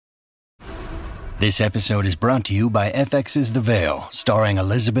This episode is brought to you by FX's The Veil, starring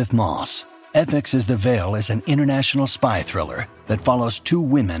Elizabeth Moss. FX's The Veil is an international spy thriller that follows two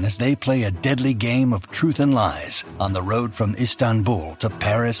women as they play a deadly game of truth and lies on the road from Istanbul to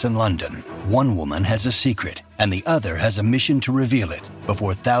Paris and London. One woman has a secret, and the other has a mission to reveal it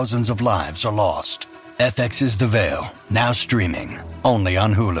before thousands of lives are lost. FX's The Veil, now streaming, only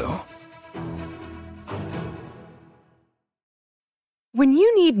on Hulu. When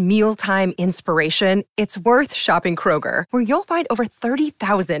you need mealtime inspiration, it's worth shopping Kroger, where you'll find over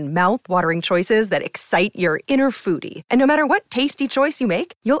 30,000 mouth-watering choices that excite your inner foodie. And no matter what tasty choice you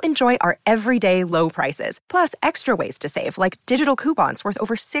make, you'll enjoy our everyday low prices, plus extra ways to save, like digital coupons worth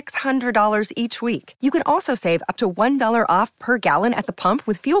over $600 each week. You can also save up to $1 off per gallon at the pump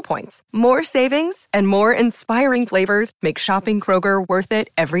with fuel points. More savings and more inspiring flavors make shopping Kroger worth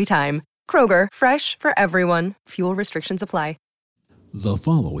it every time. Kroger, fresh for everyone. Fuel restrictions apply. The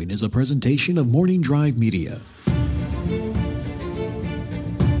following is a presentation of Morning Drive Media.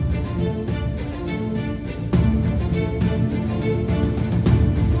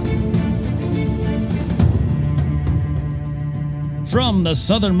 From the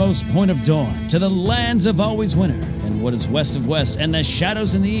southernmost point of dawn to the lands of always winter and what is west of west and the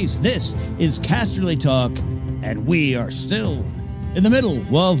shadows in the east, this is Casterly Talk, and we are still in the middle,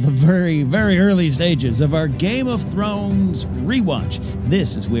 well, the very, very early stages of our Game of Thrones rewatch.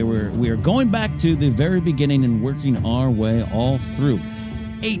 This is where we are going back to the very beginning and working our way all through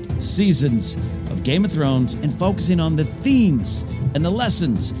 8 seasons of Game of Thrones and focusing on the themes and the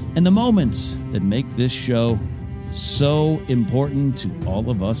lessons and the moments that make this show so important to all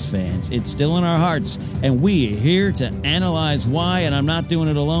of us fans. It's still in our hearts, and we are here to analyze why, and I'm not doing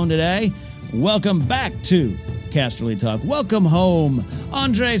it alone today. Welcome back to Casterly Talk. Welcome home,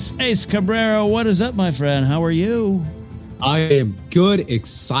 Andres Ace Cabrera. What is up, my friend? How are you? I am good,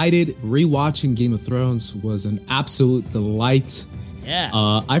 excited. Rewatching Game of Thrones was an absolute delight. Yeah.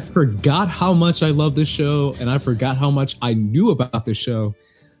 I forgot how much I love this show, and I forgot how much I knew about this show.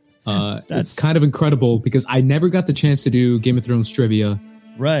 It's kind of incredible because I never got the chance to do Game of Thrones trivia.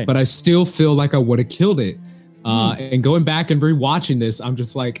 Right. But I still feel like I would have killed it. And going back and rewatching this, I'm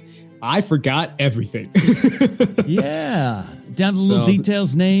just like, I forgot everything. Yeah. Down to little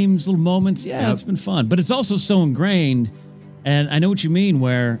details, names, little moments. Yeah, It's been fun. But it's also so ingrained. And I know what you mean,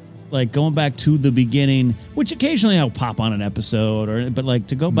 where like going back to the beginning, which occasionally I'll pop on an episode, but like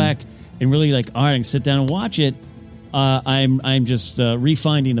to go back and really like, all right, sit down and watch it. I'm just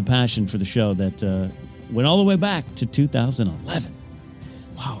refinding the passion for the show that went all the way back to 2011.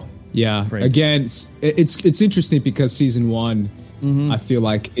 Wow. Yeah. Crazy. Again, it's interesting because season 1, I feel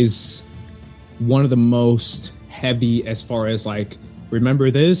like is one of the most heavy as far as like, remember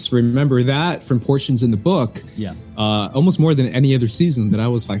this, remember that from portions in the book. Yeah. Almost more than any other season that I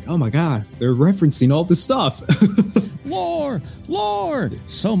was like, oh my God, they're referencing all this stuff. Lore,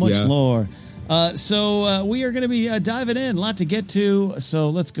 so much lore. So we are going to be diving in, a lot to get to. So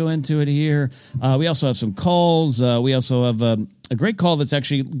let's go into it here. We also have some calls. We also have a great call that's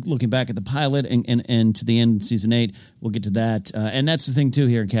actually looking back at the pilot and to the end of season 8. We'll get to that. And that's the thing, too,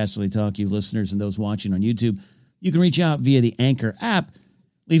 here in Casterly Talk, you listeners and those watching on YouTube. You can reach out via the Anchor app,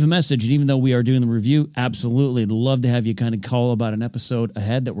 leave a message. And even though we are doing the review, absolutely love to have you kind of call about an episode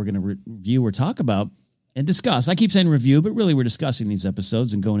ahead that we're going to review or talk about and discuss. I keep saying review, but really we're discussing these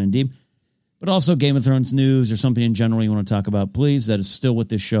episodes and going in deep. But also Game of Thrones news or something in general you want to talk about, please. That is still what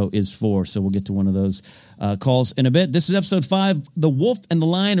this show is for. So we'll get to one of those calls in a bit. This is episode 5, The Wolf and the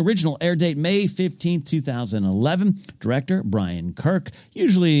Lion. Original air date May 15th, 2011. Director Brian Kirk.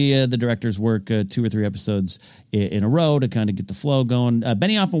 Usually the directors work 2 or 3 episodes in a row to kind of get the flow going.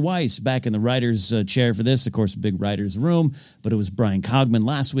 Benioff and Weiss back in the writer's chair for this. Of course, a big writer's room. But it was Brian Cogman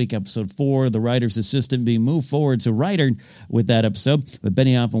last week, episode 4. The writer's assistant being moved forward to writer with that episode. But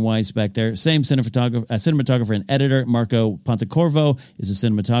Benioff and Weiss back there. Same cinematographer and editor. Marco Pontecorvo is a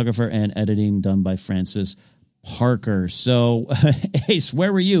cinematographer, and editing done by Francis Parker. So, Ace,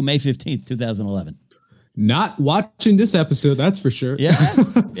 where were you May 15th, 2011? Not watching this episode, that's for sure. Yeah.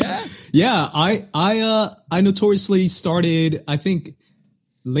 Yeah, I notoriously started, I think,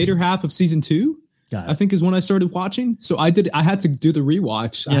 later half of season 2. I think is when I started watching. So I had to do the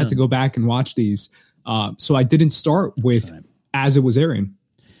rewatch. Yeah. I had to go back and watch these. So I didn't start with as it was airing,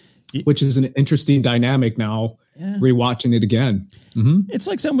 which is an interesting dynamic now, rewatching it again. Mm-hmm. It's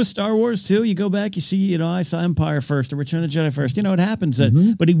like something with Star Wars, too. You go back, you see, I saw Empire first or Return of the Jedi first. It happens.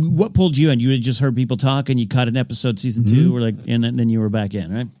 But what pulled you in? You had just heard people talk and you caught an episode season 2 or and then you were back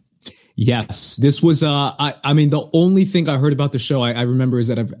in, right? Yes, this was. I mean, the only thing I heard about the show I remember is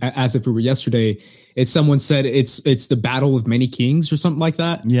that as if it were yesterday. It's someone said it's the Battle of Many Kings or something like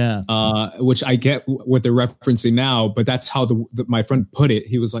that. Yeah. Which I get what they're referencing now, but that's how my friend put it.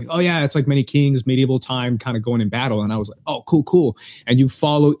 He was like, "Oh yeah, it's like Many Kings, medieval time, kind of going in battle." And I was like, "Oh, cool." And you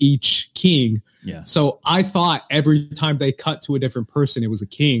follow each king. Yeah. So I thought every time they cut to a different person, it was a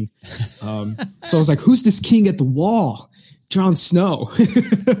king. So I was like, "Who's this king at the wall?" Jon Snow.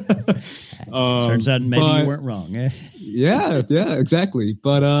 Turns out maybe you weren't wrong. Eh? Yeah, exactly.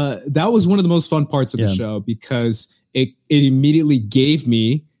 But that was one of the most fun parts of the show because it immediately gave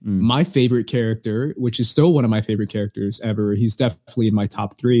me my favorite character, which is still one of my favorite characters ever. He's definitely in my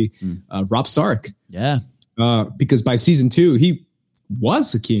top 3, Robb Stark. Yeah. Because by season 2, he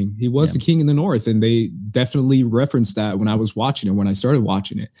was the king. He was the king in the North. And they definitely referenced that when I was watching it, when I started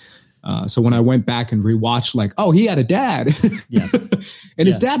watching it. So when I went back and rewatched, like, oh, he had a dad. Yeah. And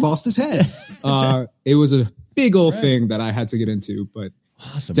his dad lost his head. It was a big old thing that I had to get into, but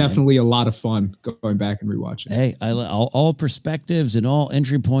awesome, definitely a lot of fun going back and rewatching. Hey, all perspectives and all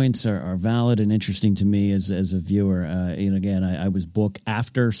entry points are valid and interesting to me as a viewer. Again, I was book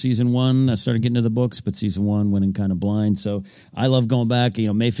after season 1. I started getting into the books, but season 1 went in kind of blind. So I love going back.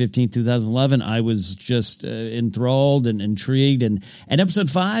 May 15th, 2011. I was just enthralled and intrigued. And episode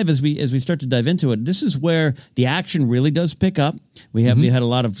 5, as we start to dive into it, this is where the action really does pick up. We had a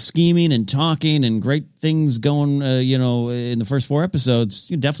lot of scheming and talking and great things going. In the first 4 episodes.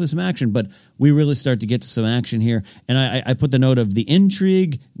 Definitely some action, but we really start to get to some action here. And I put the note of the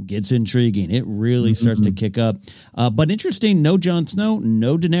intrigue gets intriguing. It really starts to kick up. But interesting, no Jon Snow,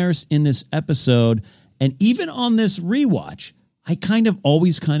 no Daenerys in this episode. And even on this rewatch, I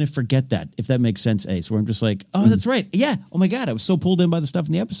always forget that, if that makes sense, Ace, where I'm just like, oh, that's right. Yeah. Oh my God. I was so pulled in by the stuff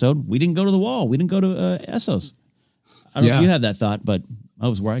in the episode. We didn't go to the wall. We didn't go to Essos. I don't know if you had that thought, but that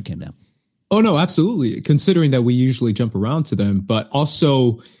was where I came down. Oh, no, absolutely. Considering that we usually jump around to them, but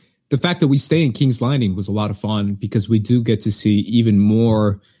also the fact that we stay in King's Landing was a lot of fun because we do get to see even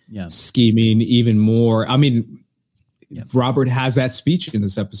more scheming, even more. I mean, Robert has that speech in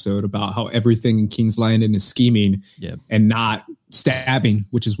this episode about how everything in King's Landing is scheming and not stabbing,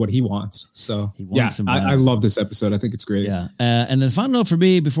 which is what he wants. So I love this episode. I think it's great. Yeah. And the final note for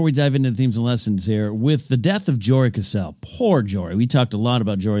me before we dive into the themes and lessons here, with the death of Jory Cassell, poor Jory. We talked a lot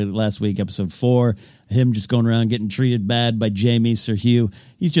about Jory last week, episode 4, him just going around getting treated bad by Jaime, Sir Hugh.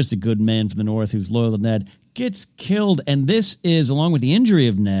 He's just a good man from the North who's loyal to Ned. Gets killed, and this is, along with the injury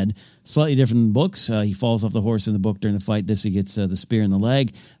of Ned, slightly different than books. He falls off the horse in the book during the fight. This, he gets the spear in the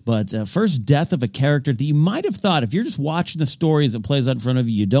leg. But first death of a character that you might have thought, if you're just watching the story as it plays out in front of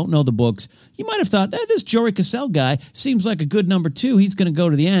you, you don't know the books, you might have thought, this Jory Cassell guy seems like a good number 2. He's going to go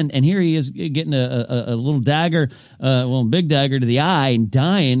to the end. And here he is getting a little dagger, big dagger to the eye and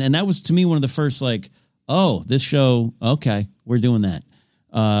dying. And that was, to me, one of the first, this show, okay, we're doing that.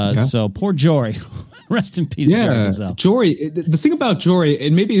 So poor Jory. Rest in peace. Yeah, Jory. The thing about Jory,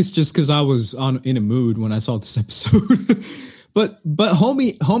 and maybe it's just because I was in a mood when I saw this episode, but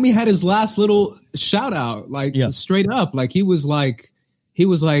homie had his last little shout out, straight up, he was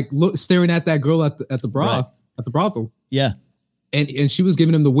staring at that girl at the brothel. Yeah, and she was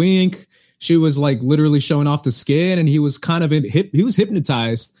giving him the wink. She was literally showing off the skin, and he was kind of he was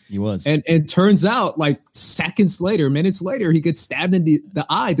hypnotized. He was. And turns out minutes later, he gets stabbed in the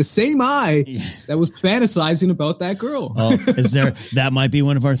eye, the same eye that was fantasizing about that girl. Oh, that might be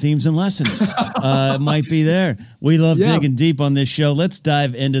one of our themes and lessons. It might be there. We love digging deep on this show. Let's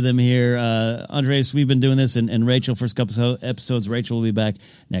dive into them here. Andres, we've been doing this, and Rachel, first couple episodes, Rachel will be back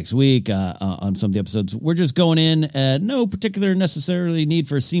next week on some of the episodes. We're just going in, no particular necessarily need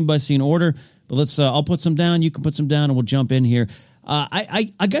for a scene-by-scene order. But let's. I'll put some down. You can put some down, and we'll jump in here.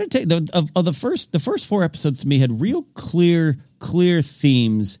 I got to tell you, the first 4 episodes to me had real clear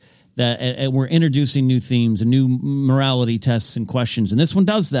themes that we're introducing new themes and new morality tests and questions, and this one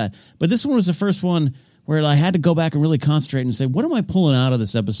does that. But this one was the first one where I had to go back and really concentrate and say, what am I pulling out of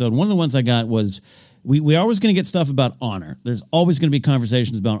this episode? One of the ones I got was we always going to get stuff about honor. There's always going to be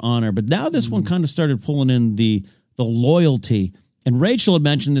conversations about honor, but now this one kind of started pulling in the loyalty. And Rachel had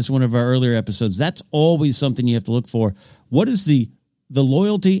mentioned this in one of our earlier episodes. That's always something you have to look for. What is the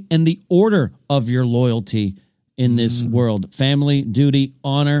loyalty and the order of your loyalty in this world? Family, duty,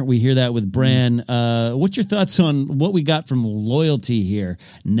 honor. We hear that with Bran. What's your thoughts on what we got from loyalty here?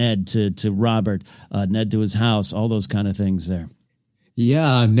 Ned to Robert, Ned to his house, all those kind of things there.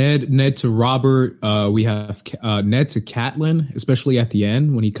 Yeah, Ned to Robert. We have Ned to Catelyn, especially at the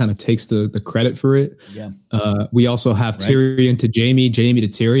end when he kind of takes the credit for it. Yeah. We also have Tyrion to Jaime to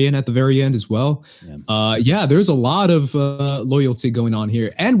Tyrion at the very end as well. Yeah, there's a lot of loyalty going on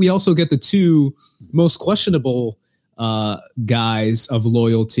here. And we also get the two most questionable guys of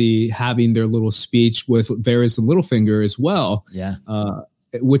loyalty having their little speech with Varys and Littlefinger as well. Yeah.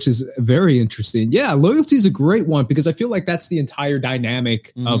 Which is very interesting. Yeah, loyalty is a great one because I feel like that's the entire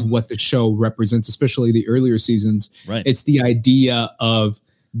dynamic of what the show represents, especially the earlier seasons. Right. It's the idea of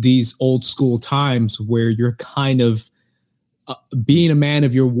these old school times where you're kind of being a man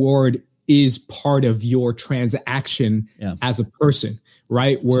of your word is part of your transaction as a person,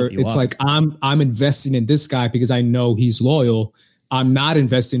 right? Where it's like, I'm investing in this guy because I know he's loyal. I'm not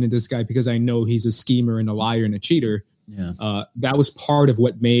investing in this guy because I know he's a schemer and a liar and a cheater. Yeah. That was part of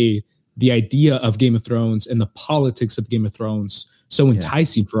what made the idea of Game of Thrones and the politics of Game of Thrones so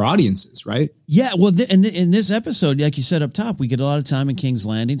enticing for audiences, right? Yeah, well, in this episode, like you said up top, we get a lot of time in King's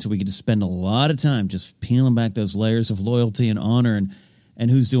Landing, so we get to spend a lot of time just peeling back those layers of loyalty and honor and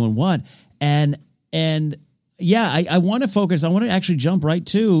who's doing what. And yeah, I want to focus. I want to actually jump right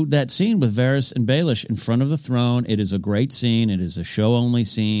to that scene with Varys and Baelish in front of the throne. It is a great scene. It is a show-only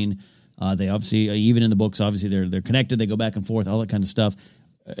scene. They obviously, even in the books, obviously they're connected. They go back and forth, all that kind of stuff.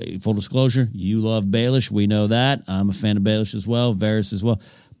 Full disclosure, you love Baelish. We know that. I'm a fan of Baelish as well, Varys as well.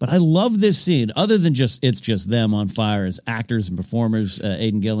 But I love this scene, other than it's just them on fire as actors and performers,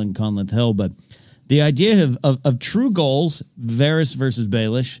 Aidan Gillen, Conleth Hill. But the idea of true goals, Varys versus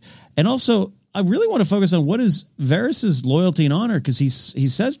Baelish. And also, I really want to focus on what is Varys' loyalty and honor, because he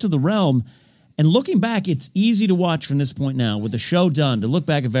says to the realm, and looking back, it's easy to watch from this point now with the show done, to look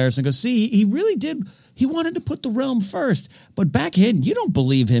back at Varys and go, see, he really did. He wanted to put the realm first. But back in, you don't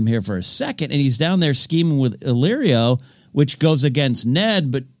believe him here for a second. And he's down there scheming with Illyrio, which goes against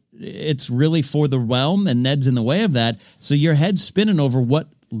Ned, but it's really for the realm, and Ned's in the way of that. So your head's spinning over what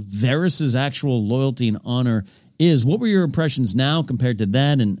Varys' actual loyalty and honor is. What were your impressions now compared to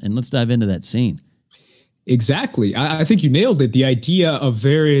then? And let's dive into that scene. Exactly. I think you nailed it. The idea of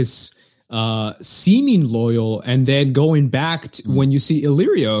Varys seeming loyal and then going back to when you see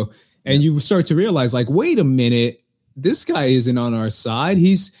Illyrio and you start to realize, like, wait a minute, this guy isn't on our side.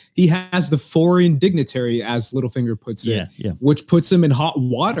 He has the foreign dignitary, as Littlefinger puts it, which puts him in hot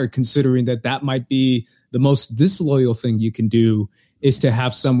water, considering that might be the most disloyal thing you can do, is to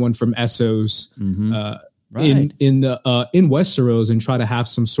have someone from Essos in Westeros and try to have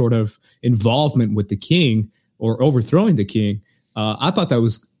some sort of involvement with the king or overthrowing the king. I thought that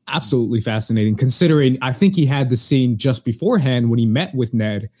was absolutely fascinating, considering I think he had the scene just beforehand when he met with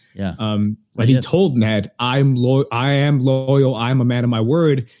Ned. Yeah. And he told Ned, I am loyal. I'm a man of my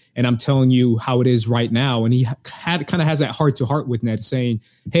word. And I'm telling you how it is right now. And he kind of has that heart to heart with Ned, saying,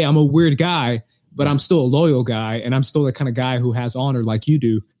 hey, I'm a weird guy, but I'm still a loyal guy. And I'm still the kind of guy who has honor like you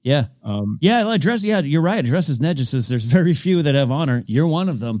do. Yeah. You're right. Addresses Ned, just says there's very few that have honor. You're one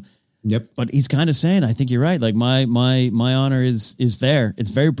of them. Yep. But he's kind of saying, I think you're right. Like my honor is there.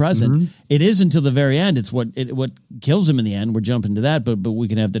 It's very present. Mm-hmm. It is until the very end. It's what kills him in the end. We're jumping to that, but we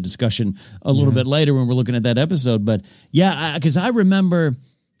can have the discussion a little bit later when we're looking at that episode. But yeah, because I remember,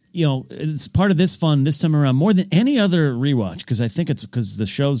 it's part of this fun this time around more than any other rewatch, because I think it's because the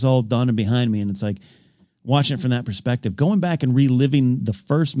show's all done and behind me, and it's like watching it from that perspective, going back and reliving the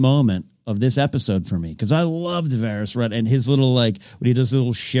first moment of this episode for me, because I loved Varys, right? And his little, like, when he does a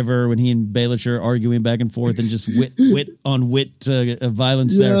little shiver when he and Baelish are arguing back and forth, and just wit on wit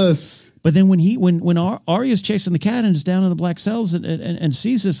violence there. Yes. But then when Arya's chasing the cat and is down in the Black Cells and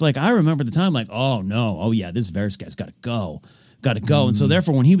sees this, like, I remember the time, like, oh no, oh yeah, this Varys guy's got to go. And so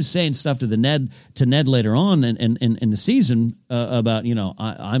therefore, when he was saying stuff to Ned later on in the season about,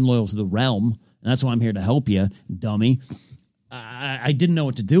 I'm loyal to the realm, and that's why I'm here to help you, dummy. I didn't know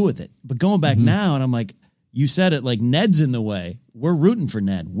what to do with it. But going back now, and I'm like, you said it, like, Ned's in the way. We're rooting for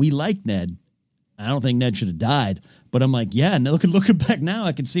Ned. We like Ned. I don't think Ned should have died. But I'm like, yeah, looking back now,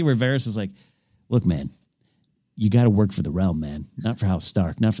 I can see where Varys is like, look, man, you got to work for the realm, man. Not for House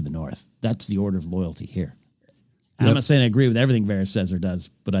Stark, not for the North. That's the order of loyalty here. Yep. I'm not saying I agree with everything Varys says or does,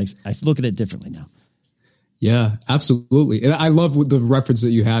 but I look at it differently now. Yeah, absolutely. And I love the reference that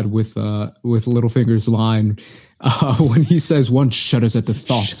you had with Littlefinger's line when he says one shudders at the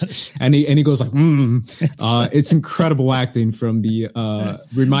thought, and he goes like, it's incredible acting from the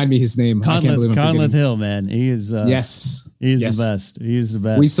remind me his name. Conleth Hill, man. He is yes. He's the best. He's the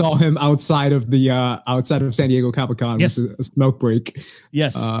best. We saw him outside of San Diego Comic-Con. Yes. With a smoke break.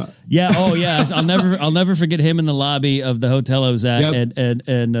 Yes. Yeah. Oh, yeah. I'll never forget him in the lobby of the hotel I was at,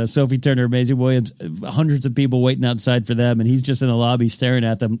 and Sophie Turner, Maisie Williams, hundreds of people waiting outside for them, and he's just in the lobby staring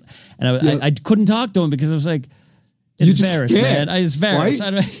at them. And I couldn't talk to him because I was like, "It's Varys, man. It's Varys."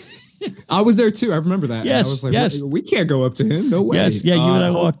 Right? I was there too. I remember that. Yes, I was like, we can't go up to him. No way. Yes, yeah, you and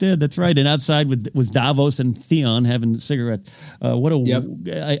I walked in. That's right. And outside was Davos and Theon having cigarettes. I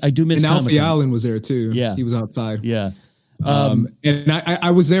do miss. And Alfie Allen was there too. Yeah, he was outside. Yeah. And I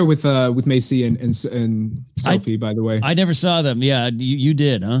was there with Macy and Sophie, by the way. I never saw them. Yeah, you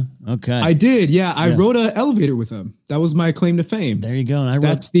did, huh? Okay. I did. Yeah, I rode an elevator with them. That was my claim to fame. There you go. And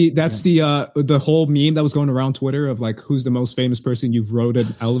that's the whole meme that was going around Twitter of like, who's the most famous person you've rode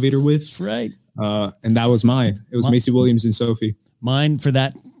an elevator with? That's right. And that was mine. It was Macy Williams and Sophie. Mine for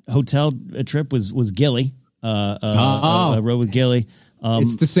that hotel trip was Gilly. I rode with Gilly.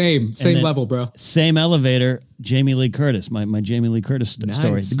 It's the same level, bro. Same elevator, Jamie Lee Curtis, my Jamie Lee Curtis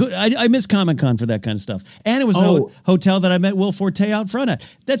story. I miss Comic-Con for that kind of stuff. And it was a hotel that I met Will Forte out front at.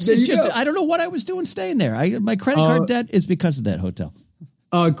 I don't know what I was doing staying there. My credit card debt is because of that hotel.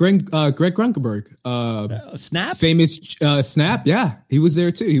 Greg Grunkenberg. Snap? Famous Snap, yeah. He was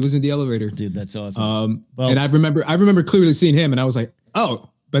there too. He was in the elevator. Dude, that's awesome. And I remember clearly seeing him, and I was like, oh.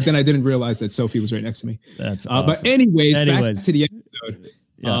 But then I didn't realize that Sophie was right next to me. That's awesome. But anyways, back to the episode.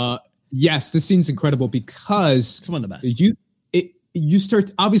 Yeah. Yes, this scene's incredible because it's one of the best. You start,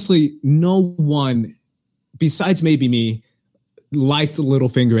 obviously no one besides maybe me liked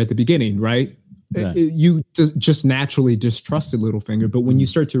Littlefinger at the beginning, right? You just naturally distrusted Littlefinger. But when you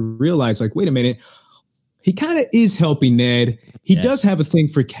start to realize, like, wait a minute, he kind of is helping Ned. He does have a thing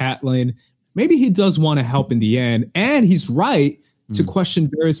for Catelyn. Maybe he does want to help in the end. And he's right to question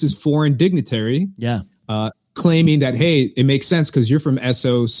Varys' foreign dignitary. Yeah. Claiming that, hey, it makes sense because you're from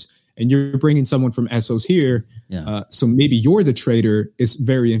Essos and you're bringing someone from Essos here. Yeah. So maybe you're the traitor is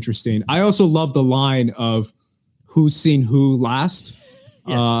very interesting. I also love the line of who's seen who last.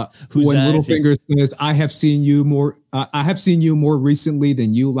 When Littlefinger says, I have seen you more recently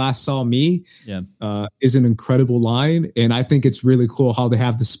than you last saw me. Yeah. Is an incredible line. And I think it's really cool how they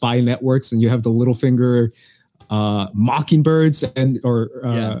have the spy networks and you have the Littlefinger mockingbirds and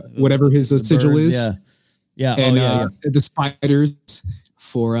whatever his sigil birds, is. Yeah. And the spiders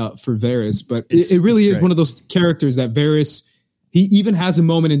for Varys. But it really is one of those characters that Varys, he even has a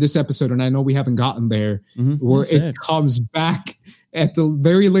moment in this episode, and I know we haven't gotten there, where it comes back at the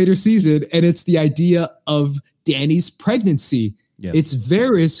very later season, and it's the idea of Dany's pregnancy. Yeah. It's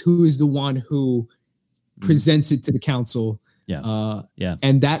Varys who is the one who presents it to the council.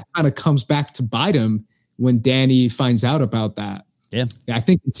 And that kind of comes back to bite him when Dany finds out about that. Yeah, I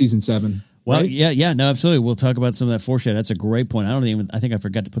think in season 7. Well, right? No, absolutely. We'll talk about some of that foreshadow. That's a great point. I think I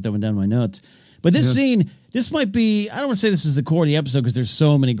forgot to put that one down in my notes. But this scene, this might be, I don't want to say this is the core of the episode because there's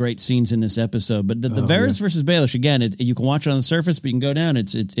so many great scenes in this episode. But the Varys versus Baelish, again, you can watch it on the surface, but you can go down.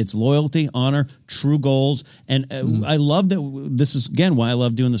 It's loyalty, honor, true goals. And I love that. This is, again, why I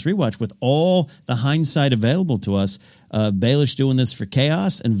love doing this rewatch with all the hindsight available to us. Baelish doing this for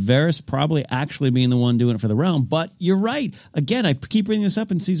chaos and Varys probably actually being the one doing it for the realm. But you're right. Again, I keep bringing this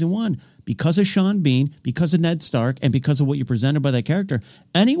up in season 1. Because of Sean Bean, because of Ned Stark, and because of what you presented by that character,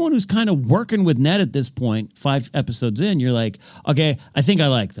 anyone who's kind of working with Ned at this point, 5 episodes in, you're like, okay, I think I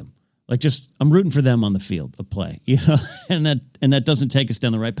like them. Like, I'm rooting for them on the field of play, you know, and that doesn't take us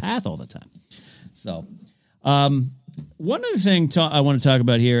down the right path all the time. So, one other thing I want to talk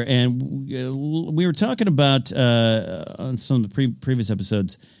about here, and we were talking about on some of the previous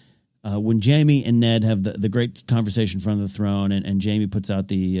episodes. When Jaime and Ned have the great conversation in front of the throne, and Jaime puts out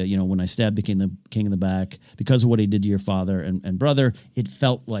the, when I stabbed the king in the back because of what he did to your father and brother, it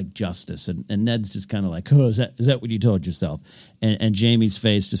felt like justice. And Ned's just kind of like, oh, is that what you told yourself? And Jaime's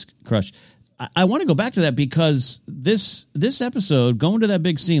face just crushed. I want to go back to that because this episode, going to that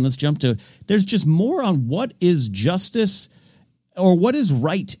big scene, let's jump to, there's just more on what is justice or what is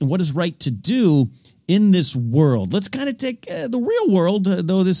right and what is right to do in this world. Let's kind of take the real world,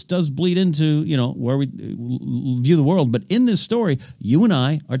 though this does bleed into, where we view the world. But in this story, you and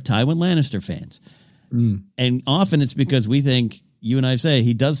I are Tywin Lannister fans. And often it's because we think, you and I say,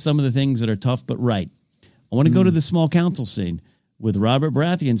 he does some of the things that are tough but right. I want to go to the small council scene with Robert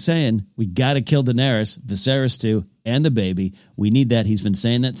Baratheon saying, we got to kill Daenerys, Viserys too, and the baby. We need that. He's been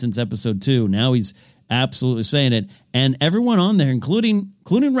saying that since episode 2. Now he's absolutely saying it. And everyone on there, including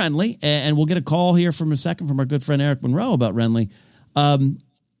Renly, and we'll get a call here from a second from our good friend Eric Monroe about Renly,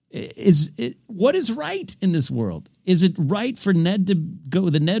 what is right in this world? is it right for Ned to go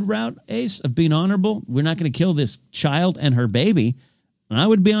the Ned route, Ace, of being honorable? We're not going to kill this child and her baby. And I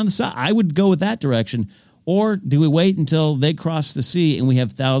would be on the side. I would go with that direction. Or do we wait until they cross the sea and we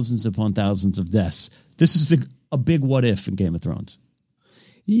have thousands upon thousands of deaths? This is a big what if in Game of Thrones.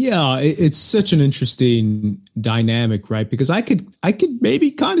 Yeah, it's such an interesting dynamic, right? Because I could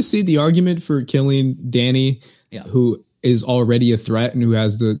maybe kind of see the argument for killing Dany, who is already a threat and who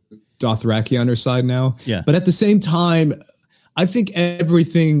has the Dothraki on her side now. Yeah. But at the same time, I think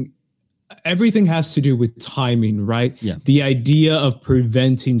everything has to do with timing, right? Yeah. The idea of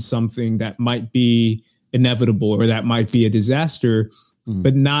preventing something that might be inevitable or that might be a disaster,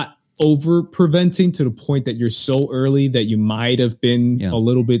 but not over preventing to the point that you're so early that you might have been a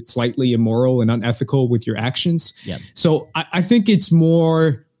little bit slightly immoral and unethical with your actions. Yeah. So I think it's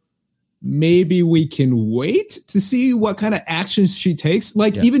more, maybe we can wait to see what kind of actions she takes.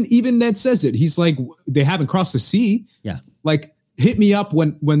 Like even Ned says it. He's like, they haven't crossed the sea. Yeah. Like, hit me up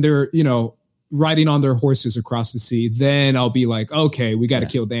when they're, riding on their horses across the sea. Then I'll be like, okay, we got to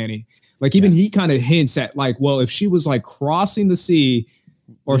kill Dany. Like, even he kind of hints at like, well, if she was like crossing the sea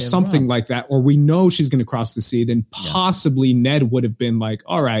or something like that, or we know she's going to cross the sea, then possibly Ned would have been like,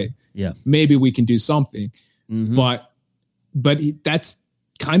 all right, maybe we can do something. But that's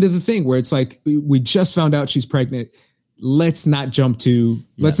kind of the thing where it's like, we just found out she's pregnant. Let's not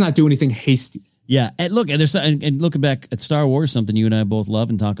let's not do anything hasty. Yeah. And look, and looking back at Star Wars, something you and I both love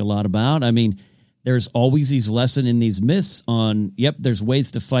and talk a lot about. I mean, there's always these lessons in these myths on, there's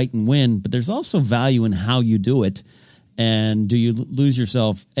ways to fight and win, but there's also value in how you do it. And do you lose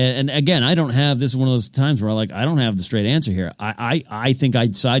yourself? And again, this is one of those times where I don't have the straight answer here. I think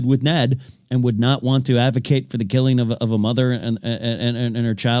I'd side with Ned and would not want to advocate for the killing of a mother and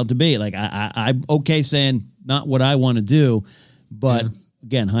her child to be. Like, I'm okay saying not what I want to do, but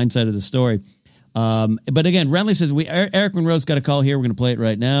again, hindsight of the story. But again, Renly says Eric Monroe's got a call here. We're going to play it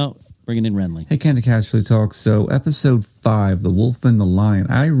right now. Bringing in Renly. Hey, Candy Casually Talk. So episode 5, The Wolf and the Lion.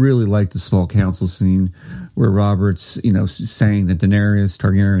 I really like the small council scene where Robert's, saying that Daenerys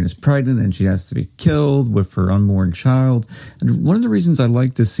Targaryen is pregnant and she has to be killed with her unborn child. And one of the reasons I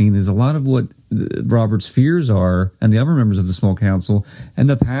like this scene is a lot of what Robert's fears are and the other members of the small council end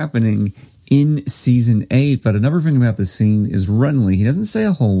up happening in season 8. But another thing about this scene is Renly. He doesn't say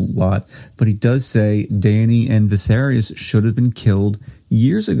a whole lot, but he does say Dany and Viserys should have been killed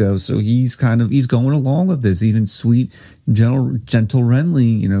years ago. So he's going along with this. Even sweet, gentle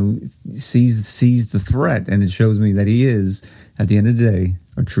Renly, sees the threat, and it shows me that he is, at the end of the day,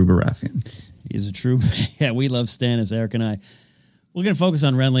 a true Baratheon. He's a true. Yeah, we love Stannis, Eric and I. We're going to focus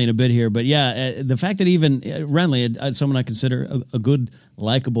on Renly in a bit here, but the fact that even Renly, someone I consider a good,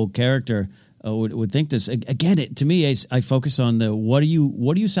 likable character, would think this again. To me, I focus on the what are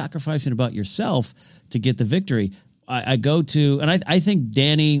you sacrificing about yourself to get the victory. I go to, and I think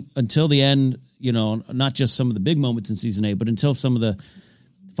Dany until the end, not just some of the big moments in season 8, but until some of the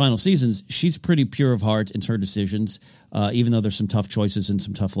final seasons, she's pretty pure of heart in her decisions, even though there's some tough choices and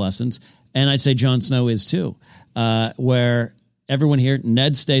some tough lessons. And I'd say Jon Snow is too, where everyone here,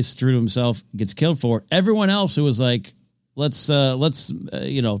 Ned stays true to himself, gets killed for. Everyone else who was like, let's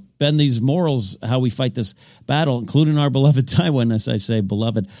bend these morals, how we fight this battle, including our beloved Tywin, as I say,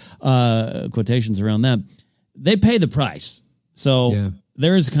 beloved, quotations around them. They pay the price. So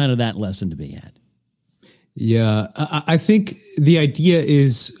there is kind of that lesson to be had. Yeah, I think the idea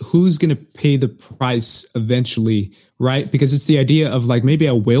is who's going to pay the price eventually, right? Because it's the idea of like, maybe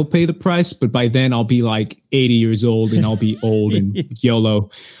I will pay the price, but by then I'll be like 80 years old and I'll be old and YOLO.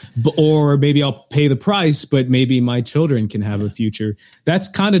 Or maybe I'll pay the price, but maybe my children can have a future. That's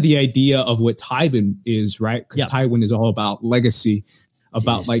kind of the idea of what Tywin is, right? Because Tywin is all about legacy,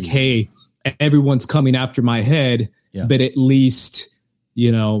 about like, hey, everyone's coming after my head, but at least,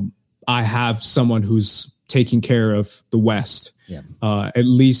 I have someone who's taking care of the West. At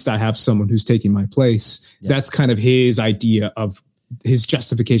least I have someone who's taking my place. That's kind of his idea of his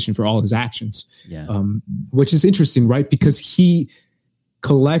justification for all his actions, which is interesting, right? Because he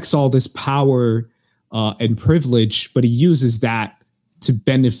collects all this power and privilege, but he uses that to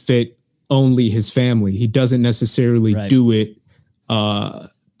benefit only his family. He doesn't necessarily do it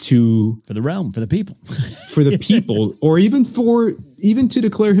for the realm, for the people, or even to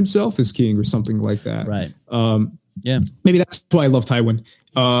declare himself as king or something like that. Right. Maybe that's why I love Tywin.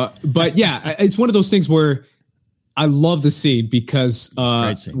 But it's one of those things where I love the scene because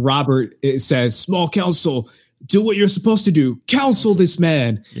Robert says, "Small council, do what you're supposed to do. Counsel this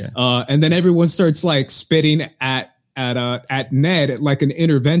man." And then everyone starts like spitting at Ned, like an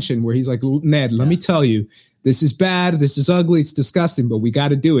intervention where he's like, "Ned, let me tell you, this is bad, this is ugly, it's disgusting, but we got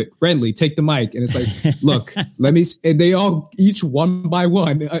to do it. Renly, take the mic. And it's like, look, and they all, each one by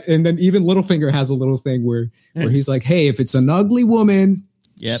one. And then even Littlefinger has a little thing where he's like, hey, if it's an ugly woman,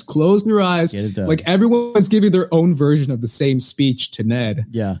 just close your eyes. Like everyone's giving their own version of the same speech to Ned.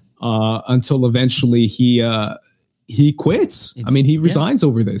 Yeah. Until eventually he quits. He resigns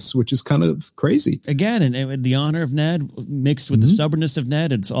over this, which is kind of crazy. Again, and the honor of Ned mixed with the stubbornness of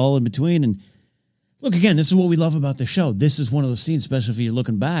Ned, it's all in between. And look, again, this is what we love about the show. This is one of those scenes, especially if you're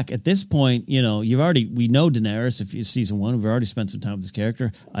looking back. At this point, we know Daenerys. If you season 1, we've already spent some time with this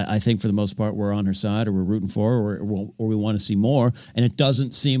character. I think for the most part, we're on her side, or we're rooting for her, or we want to see more. And it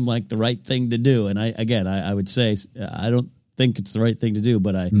doesn't seem like the right thing to do. And I would say, I don't think it's the right thing to do,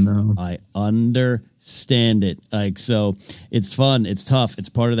 but I understand it. Like, so it's fun, it's tough, it's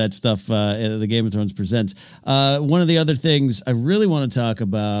part of that stuff the Game of Thrones presents. One of the other things I really want to talk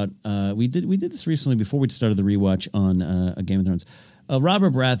about, we did this recently before we started the rewatch on Game of Thrones,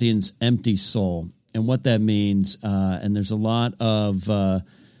 Robert Baratheon's empty soul and what that means. And there's a lot of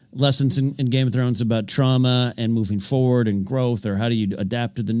lessons in Game of Thrones about trauma and moving forward and growth, or how do you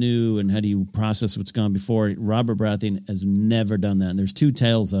adapt to the new and how do you process what's gone before. Robert Baratheon has never done that, and there's two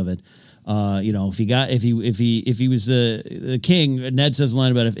tales of it. If he was the king, Ned says a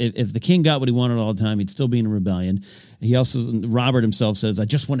line about if the king got what he wanted all the time, he'd still be in a rebellion. He also, Robert himself says, I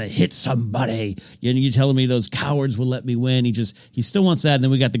just want to hit somebody. You telling me those cowards will let me win? He still wants that. And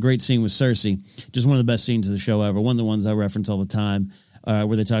then we got the great scene with Cersei, just one of the best scenes of the show ever. One of the ones I reference all the time.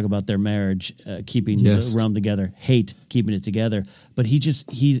 Where they talk about their marriage, keeping the realm together, hate keeping it together. But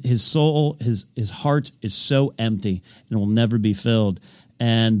his soul, his heart is so empty and will never be filled.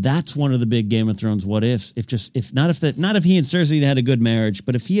 And that's one of the big Game of Thrones what ifs. Not if he and Cersei had a good marriage,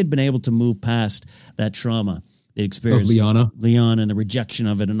 but if he had been able to move past that trauma they experienced, Lyanna and the rejection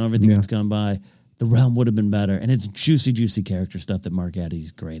of it and everything that's gone by, the realm would have been better. And it's juicy character stuff that Mark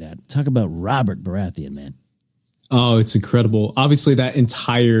Addy's great at. Talk about Robert Baratheon, man. Oh, it's incredible. Obviously, that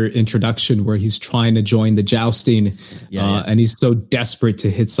entire introduction where he's trying to join the jousting and he's so desperate to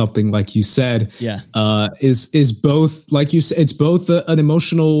hit something, like you said, is both, like you said, it's both an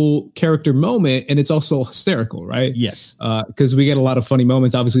emotional character moment and it's also hysterical, right? Yes. Because we get a lot of funny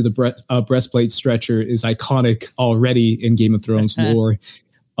moments. Obviously, the breastplate stretcher is iconic already in Game of Thrones lore.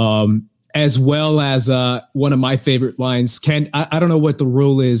 As well as one of my favorite lines. I don't know what the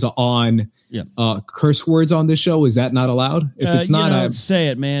rule is on curse words on this show. Is that not allowed? If it's not, say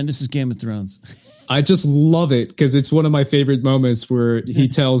it, man. This is Game of Thrones. I just love it because it's one of my favorite moments where he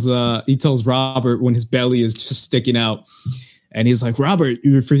tells Robert when his belly is just sticking out, and he's like, "Robert,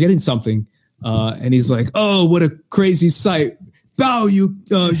 you're forgetting something," and he's like, "Oh, what a crazy sight! Bow, you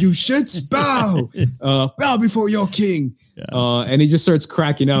shits, bow, bow before your king." And he just starts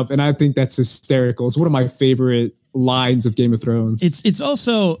cracking up, and I think that's hysterical. It's one of my favorite lines of Game of Thrones. It's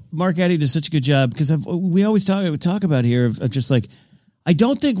also, Mark Addy does such a good job because we always talk about here of just like, I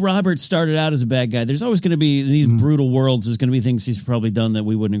don't think Robert started out as a bad guy. There's always going to be, in these brutal worlds, there's going to be things he's probably done that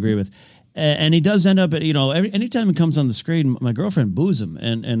we wouldn't agree with. And he does end up, anytime he comes on the screen, my girlfriend boos him.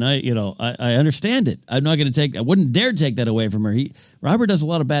 And I understand it. I wouldn't dare take that away from her. Robert does a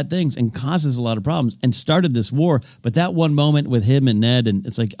lot of bad things and causes a lot of problems and started this war. But that one moment with him and Ned, and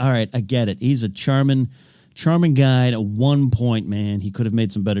it's like, all right, I get it. He's a charming guy. At one point, man, he could have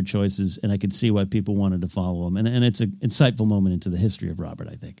made some better choices, and I could see why people wanted to follow him. And it's an insightful moment into the history of Robert,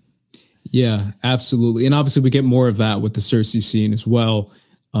 I think. Yeah, absolutely. And obviously we get more of that with the Cersei scene as well.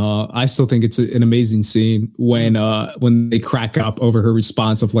 I still think it's an amazing scene when they crack up over her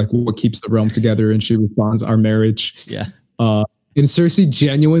response of like what keeps the realm together, and she responds, "Our marriage." Yeah. And Cersei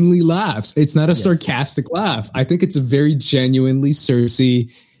genuinely laughs. It's not a sarcastic laugh. I think it's a very genuinely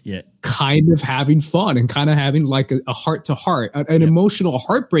Cersei kind of having fun and kind of having like a heart to heart, an emotional,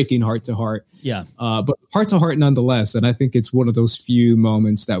 heartbreaking heart to heart. Yeah. But heart to heart nonetheless. And I think it's one of those few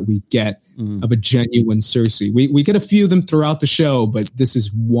moments that we get of a genuine Cersei. We get a few of them throughout the show, but this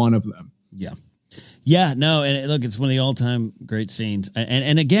is one of them. Yeah. Yeah, no. And look, it's one of the all-time great scenes.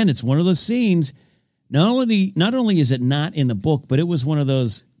 And again, it's one of those scenes. Not only is it not in the book, but it was one of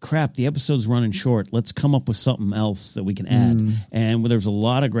those, crap, the episode's running short. Let's come up with something else that we can add. And there's a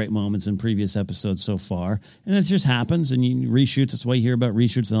lot of great moments in previous episodes so far. And it just happens, and you reshoots. That's why you hear about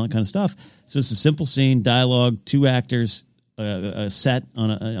reshoots and all that kind of stuff. So it's a simple scene, dialogue, 2 actors, a set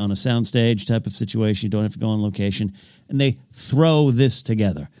on a soundstage type of situation. You don't have to go on location. And they throw this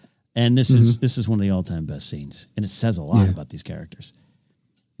together. And this is one of the all-time best scenes. And it says a lot about these characters.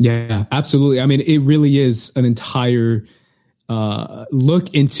 Yeah, absolutely. I mean, it really is an entire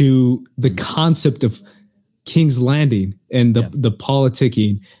look into the concept of King's Landing and the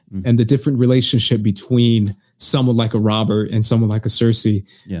politicking and the different relationship between someone like a Robert and someone like a Cersei.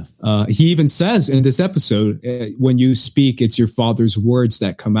 Yeah. He even says in this episode, when you speak, it's your father's words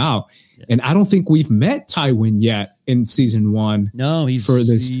that come out. Yeah. And I don't think we've met Tywin yet in season 1. No,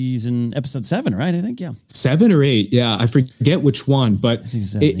 he's in episode 7, right? I think, yeah. 7 or 8. Yeah. I forget which one, but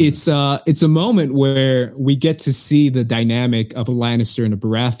it's a moment where we get to see the dynamic of a Lannister and a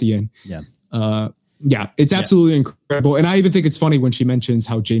Baratheon. Yeah. It's absolutely incredible. And I even think it's funny when she mentions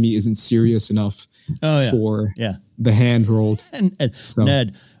how Jaime isn't serious enough for the hand rolled. And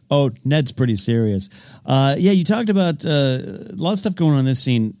Ned. Oh, Ned's pretty serious. You talked about a lot of stuff going on in this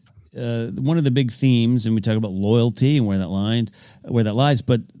scene. One of the big themes, and we talk about loyalty and where that lies.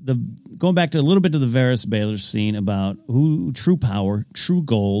 But going back to a little bit to the Varys Baelish scene about who true power, true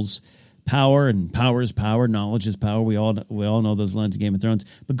goals, power, and power is power, knowledge is power. We all know those lines of Game of Thrones.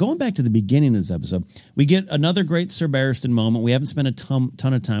 But going back to the beginning of this episode, we get another great Sir Barristan moment. We haven't spent a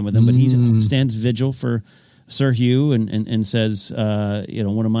ton of time with him, but he stands vigil for Sir Hugh and says,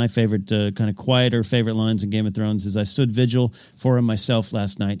 one of my favorite kind of quieter favorite lines in Game of Thrones is, "I stood vigil for him myself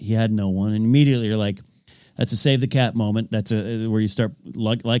last night. He had no one." And immediately you're like, that's a save the cat moment. That's where you start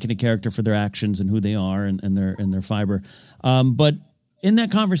liking a character for their actions and who they are and their fiber. But in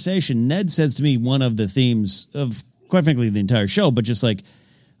that conversation, Ned says to me one of the themes of, quite frankly, the entire show, but just like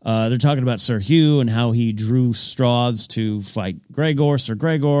they're talking about Sir Hugh and how he drew straws to fight Sir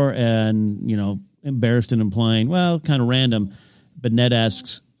Gregor, and, Barristan implying, well, kind of random. But Ned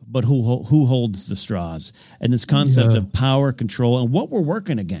asks, but who holds the straws? And this concept of power, control, and what we're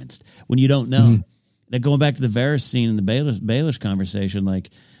working against when you don't know. That going back to the Varys scene in the Baelish conversation, like,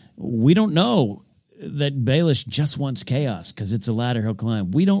 we don't know that Baelish just wants chaos because it's a ladder he'll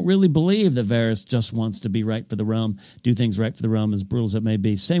climb. We don't really believe that Varys just wants to be right for the realm, do things right for the realm, as brutal as it may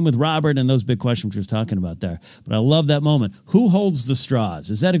be. Same with Robert and those big questions we were talking about there. But I love that moment. Who holds the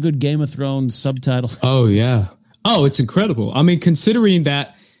straws? Is that a good Game of Thrones subtitle? Oh, yeah. Oh, it's incredible. I mean, considering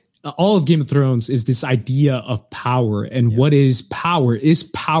that all of Game of Thrones is this idea of power, and what is power? Is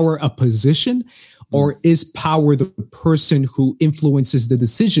power a position, or is power the person who influences the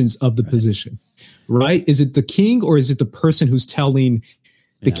decisions of the position? Right? Is it the king, or is it the person who's telling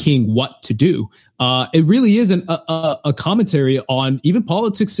the king what to do? It really is a commentary on even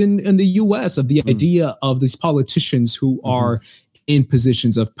politics in the U.S. of the idea of these politicians who are in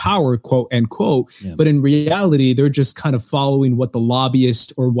positions of power, quote unquote. But in reality, they're just kind of following what the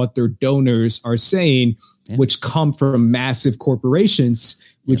lobbyists or what their donors are saying, which come from massive corporations,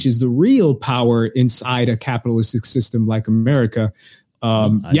 which is the real power inside a capitalistic system like America.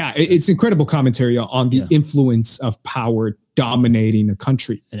 It's incredible commentary on the influence of power dominating a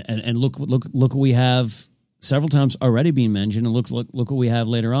country. And look what we have several times already being mentioned, and look what we have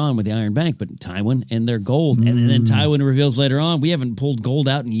later on with the Iron Bank, but Tywin and their gold. And then Tywin reveals later on, we haven't pulled gold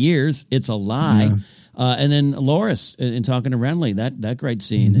out in years. It's a lie. And then Loras in talking to Renly, that great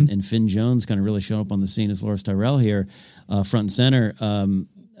scene, and Finn Jones kind of really showing up on the scene as Loras Tyrell here, front and center.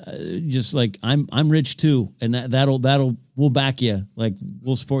 Just like, I'm rich too, and we'll back you, like,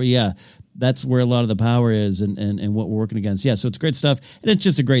 we'll support you. Yeah, that's where a lot of the power is, and what we're working against. Yeah, so it's great stuff, and it's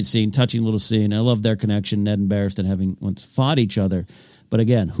just a great scene, touching little scene. I love their connection, Ned and Barristan having once fought each other, but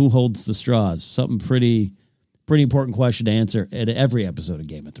again, who holds the straws? Something pretty important question to answer at every episode of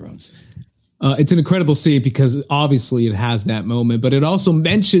Game of Thrones. It's an incredible scene because obviously it has that moment, but it also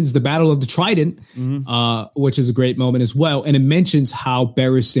mentions the Battle of the Trident, which is a great moment as well. And it mentions how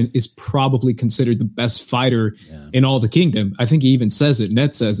Barristan is probably considered the best fighter in all the kingdom. I think he even says it.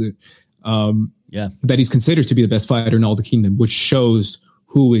 Ned says it. That he's considered to be the best fighter in all the kingdom, which shows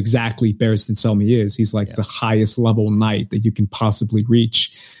who exactly Barristan Selmy is. He's like the highest level knight that you can possibly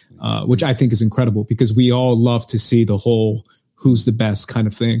reach, which I think is incredible because we all love to see the whole who's the best kind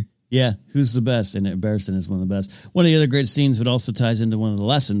of thing. Yeah, who's the best? And Barristan is one of the best. One of the other great scenes that also ties into one of the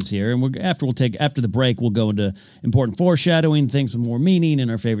lessons here. And after the break, we'll go into important foreshadowing, things with more meaning, and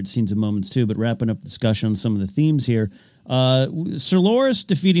our favorite scenes and moments too. But wrapping up the discussion on some of the themes here, Sir Loras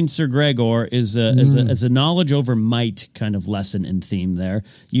defeating Sir Gregor is a knowledge over might kind of lesson and theme there,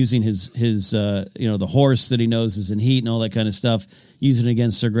 using his the horse that he knows is in heat and all that kind of stuff, using it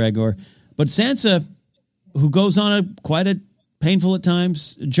against Sir Gregor. But Sansa, who goes on quite a painful at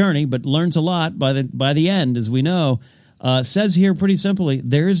times journey, but learns a lot by the end, as we know, says here pretty simply,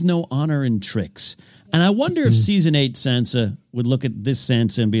 there is no honor in tricks. And I wonder if season 8 Sansa would look at this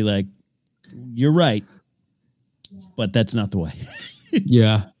Sansa and be like, you're right, but that's not the way.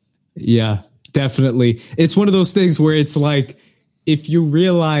 Yeah, definitely. It's one of those things where it's like, if you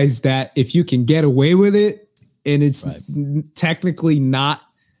realize that if you can get away with it and it's technically not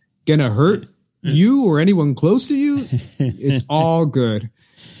gonna hurt, you or anyone close to you, it's all good.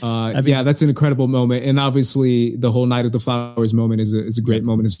 That's an incredible moment. And obviously the whole Night of the Flowers moment is a great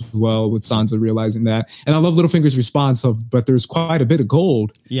moment as well, with Sansa realizing that. And I love Littlefinger's response but there's quite a bit of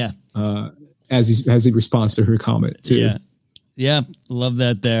gold. Yeah. As he responds to her comment too. Yeah. Yeah. Love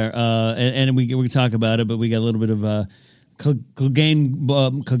that there. And we talk about it, but we got a little bit of Clegane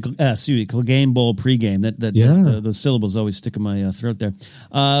Bowl pregame. Those syllables always stick in my throat there.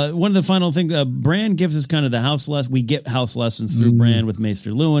 One of the final things, Bran gives us kind of the house lesson. We get house lessons through Bran with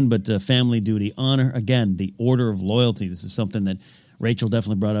Maester Luwin, but family, duty, honor. Again, the order of loyalty. This is something that Rachel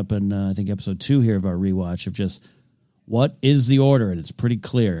definitely brought up in, I think, episode 2 here of our rewatch, of just what is the order? And it's pretty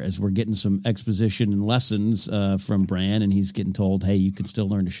clear as we're getting some exposition and lessons from Bran, and he's getting told, hey, you can still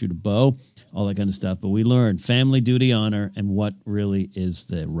learn to shoot a bow, all that kind of stuff. But we learn family, duty, honor, and what really is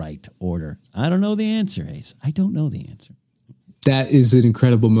the right order. I don't know the answer, Ace. I don't know the answer. That is an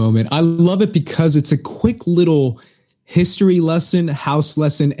incredible moment. I love it because it's a quick little history lesson, house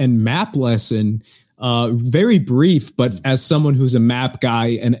lesson, and map lesson. Very brief, but as someone who's a map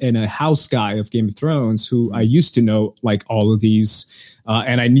guy and a house guy of Game of Thrones, who I used to know like all of these,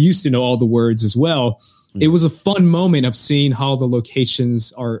 and I used to know all the words as well. It was a fun moment of seeing how the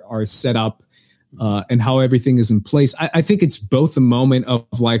locations are set up and how everything is in place. I think it's both a moment of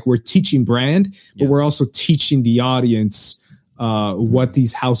like we're teaching Bran, but we're also teaching the audience what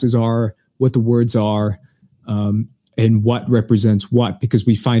these houses are, what the words are, and what represents what, because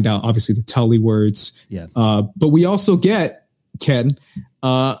we find out obviously the Tully words. Yeah. But we also get, Ken,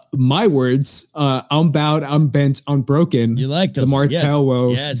 my words, I'm bowed, I'm bent, unbroken. You like those? The Martell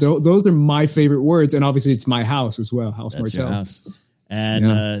woes. Yes. Those are my favorite words. And obviously it's my house as well. House That's Martell. Your house. And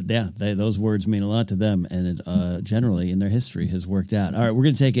those words mean a lot to them, and it generally in their history has worked out. All right, we're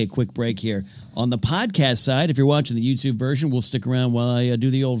going to take a quick break here. On the podcast side, if you're watching the YouTube version, we'll stick around while I do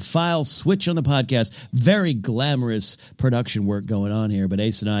the old file switch on the podcast. Very glamorous production work going on here, but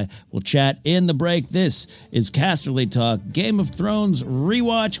Ace and I will chat in the break. This is Casterly Talk, Game of Thrones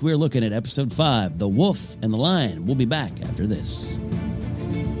rewatch. We're looking at episode 5, The Wolf and the Lion. We'll be back after this.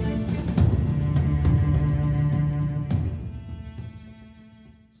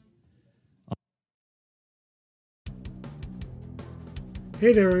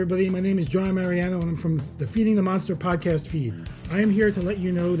 Hey there, everybody. My name is John Mariano, and I'm from the Feeding the Monster podcast feed. I am here to let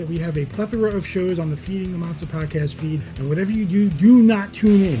you know that we have a plethora of shows on the Feeding the Monster podcast feed, and whatever you do, do not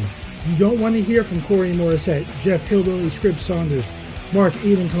tune in. You don't want to hear from Corey Morissette, Jeff Hillbilly Scripps Saunders, Mark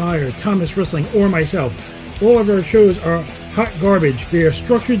Eden Kmeyer, Thomas Wrestling, or myself. All of our shows are hot garbage. They are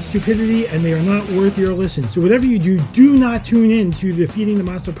structured stupidity, and they are not worth your listen. So whatever you do, do not tune in to the Feeding the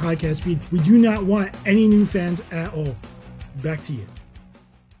Monster podcast feed. We do not want any new fans at all. Back to you.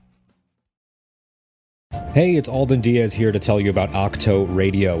 Hey, it's Alden Diaz here to tell you about Octo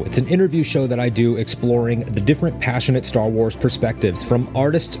Radio. It's an interview show that I do exploring the different passionate Star Wars perspectives from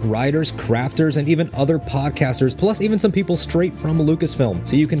artists, writers, crafters, and even other podcasters, plus even some people straight from Lucasfilm.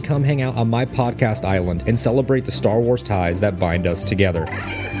 So you can come hang out on my podcast island and celebrate the Star Wars ties that bind us together.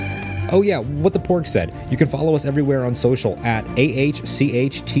 Oh yeah, what the pork said. You can follow us everywhere on social at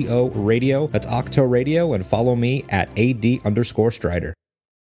AHCHTO Radio. That's Octo Radio, and follow me at AD_Strider.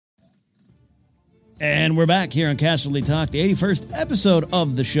 And we're back here on Casterly Talk, the 81st episode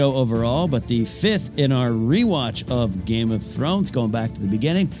of the show overall, but the 5th in our rewatch of Game of Thrones, going back to the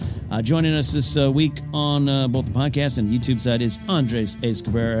beginning. Joining us this week on both the podcast and the YouTube side is Andres Ace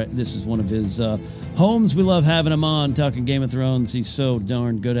Cabrera. This is one of his homes. We love having him on, talking Game of Thrones. He's so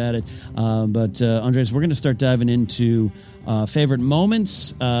darn good at it. But Andres, we're going to start diving into favorite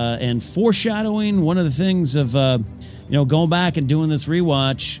moments and foreshadowing. One of the things of going back and doing this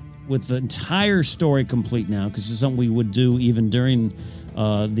rewatch with the entire story complete now, because this is something we would do even during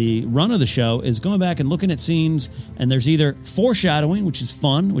the run of the show, is going back and looking at scenes, and there's either foreshadowing, which is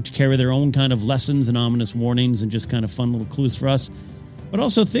fun, which carry their own kind of lessons and ominous warnings and just kind of fun little clues for us, but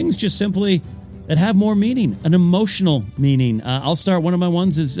also things just simply that have more meaning, an emotional meaning. I'll start. One of my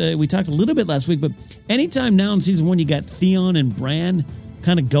ones is, we talked a little bit last week, but anytime now in season 1 you got Theon and Bran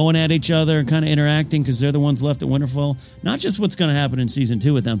kind of going at each other and kind of interacting because they're the ones left at Winterfell. Not just what's going to happen in season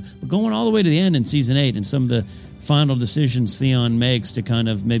 2 with them, but going all the way to the end in season 8 and some of the final decisions Theon makes to kind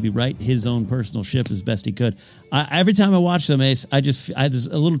of maybe right his own personal ship as best he could. Every time I watch them, Ace, there's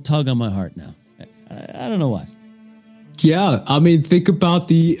a little tug on my heart now. I don't know why. Yeah, I mean, think about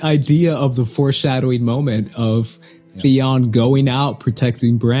the idea of the foreshadowing moment of Theon going out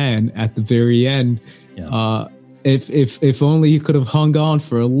protecting Bran at the very end. Yeah. If only he could have hung on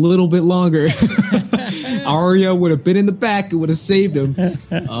for a little bit longer, Arya would have been in the back. It would have saved him.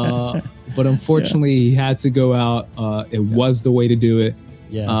 But unfortunately, he had to go out. It was the way to do it.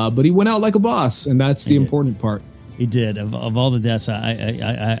 Yeah. But he went out like a boss, and that's the important part. He did. Of all the deaths,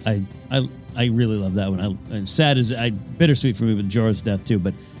 I really love that one. Sad as bittersweet for me with Jorah's death too,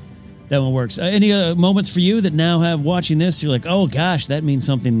 but that one works. Any moments for you that now have watching this, you're like, oh gosh, that means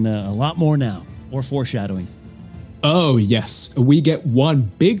something a lot more now, or foreshadowing? Oh yes, we get one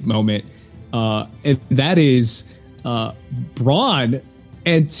big moment, and that is Bronn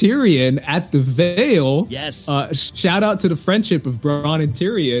and Tyrion at the Vale. Yes. Shout out to the friendship of Bronn and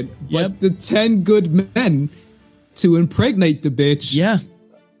Tyrion. But the 10 good men to impregnate the bitch. Yeah.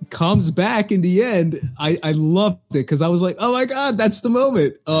 Comes back in the end. I loved it because I was like, oh my God, that's the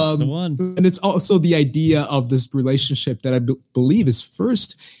moment. That's the one. And it's also the idea of this relationship that I believe is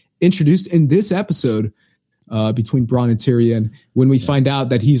first introduced in this episode between Bronn and Tyrion, when we find out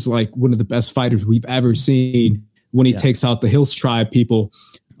that he's like one of the best fighters we've ever seen when he takes out the Hills tribe people.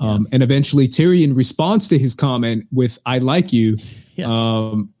 And eventually Tyrion responds to his comment with, I like you.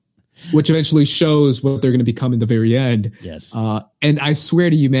 Which eventually shows what they're going to become in the very end. Yes. And I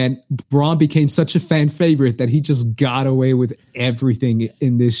swear to you, man, Bronn became such a fan favorite that he just got away with everything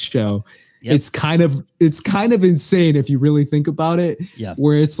in this show. Yep. It's kind of insane if you really think about it. Yeah.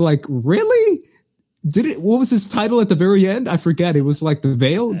 Where it's like, really? What was his title at the very end? I forget. It was like the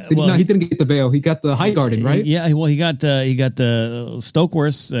Vale. He didn't get the Vale. He got the High Garden, right? Yeah. Well, he got the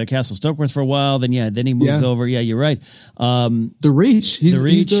Stokeworth, Castle Stokeworth for a while. Then he moves over. Yeah, you're right. The Reach.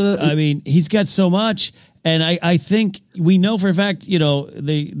 He's got so much, and I think we know for a fact.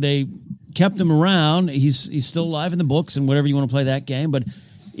 They kept him around. He's still alive in the books and whatever you want to play that game, but.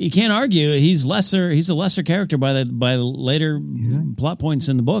 You can't argue he's lesser. He's a lesser character by the later plot points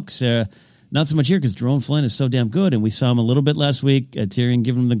in the books. Not so much here because Jerome Flynn is so damn good, and we saw him a little bit last week. Tyrion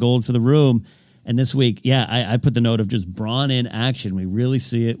giving him the gold for the room, and this week, I put the note of just Bronn in action. We really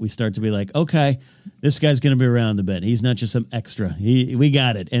see it. We start to be like, okay, this guy's going to be around a bit. He's not just some extra. We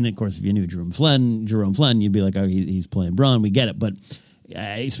got it. And of course, if you knew Jerome Flynn, you'd be like, oh, he's playing Bronn. We get it, but.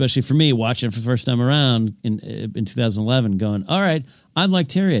 Especially for me, watching it for the first time around in 2011, going, all right, I'm like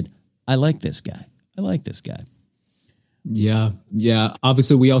Tyrion. I like this guy. Yeah.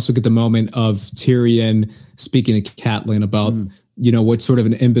 Obviously, we also get the moment of Tyrion speaking to Catelyn about, what sort of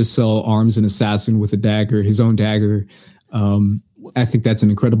an imbecile arms an assassin with a dagger, his own dagger. I think that's an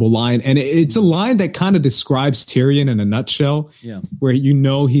incredible line. And it's a line that kind of describes Tyrion in a nutshell, where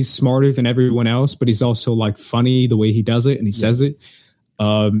he's smarter than everyone else, but he's also like funny the way he does it and he says it.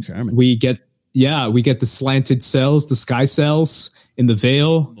 We get the slanted cells, the sky cells in the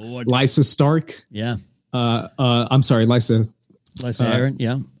Vale. Lord. Lysa Stark. Yeah. I'm sorry, Lysa Arryn.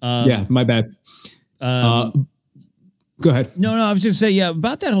 Yeah. My bad. Go ahead. No, I was just saying,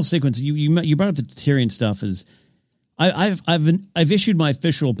 about that whole sequence. You brought up the Tyrion stuff. I've issued my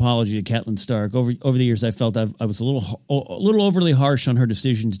official apology to Catelyn Stark over the years. I felt I was a little overly harsh on her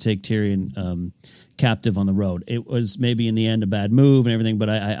decision to take Tyrion captive on the road. It was maybe in the end a bad move and everything, but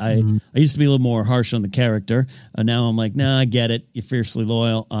I used to be a little more harsh on the character. Now I'm like, nah, I get it. You're fiercely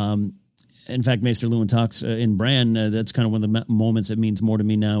loyal. In fact, Maester Luwin talks in Bran. That's kind of one of the moments that means more to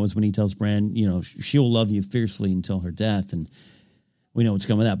me now is when he tells Bran, she will love you fiercely until her death, and we know what's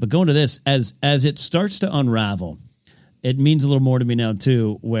coming with that. But going to this, as it starts to unravel, it means a little more to me now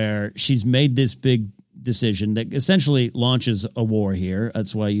too, where she's made this big decision that essentially launches a war here.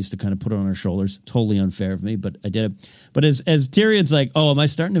 That's why I used to kind of put it on her shoulders. Totally unfair of me, but I did it. But as Tyrion's like, oh, am I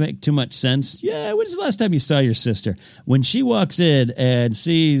starting to make too much sense? Yeah. When is the last time you saw your sister? When she walks in and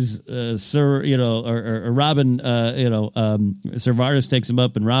sees Robin, Ser Varys takes him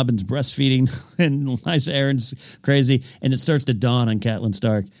up and Robin's breastfeeding and Lysa Arryn's crazy, and it starts to dawn on Catelyn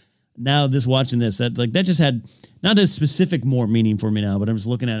Stark. Now, watching this, that just had not a specific more meaning for me now, but I'm just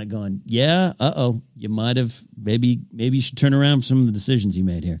looking at it going, you might have, maybe you should turn around some of the decisions you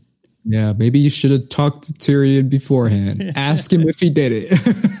made here. Yeah, maybe you should have talked to Tyrion beforehand. Ask him if he did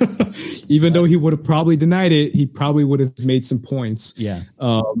it. Even though he would have probably denied it, he probably would have made some points. Yeah.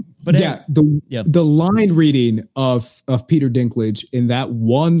 The line reading of Peter Dinklage in that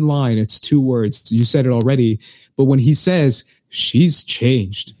one line, it's 2 words. You said it already, but when he says, she's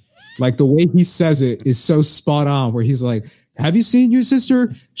changed. Like the way he says it is so spot on, where he's like, have you seen your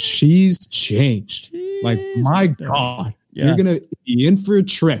sister? She's changed. Like, my God, you're going to be in for a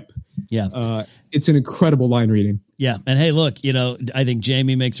trip. Yeah. It's an incredible line reading. Yeah. And hey, look, I think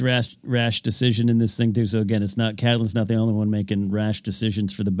Jaime makes a rash decision in this thing too. So again, Catelyn's not the only one making rash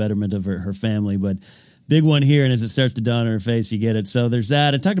decisions for the betterment of her family, but big one here. And as it starts to dawn on her face, you get it. So there's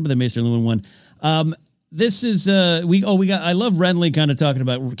that. I talked about the Maester Luwin one. This is I love Renly kind of talking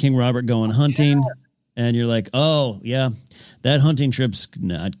about King Robert going hunting. And you're like, oh, yeah, that hunting trip's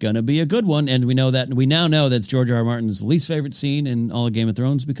not going to be a good one. And we know that. We now know that's George R. R. Martin's least favorite scene in all of Game of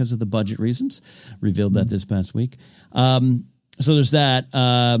Thrones because of the budget reasons. Revealed that this past week. So there's that.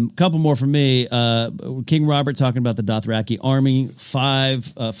 Couple more from me. King Robert talking about the Dothraki army,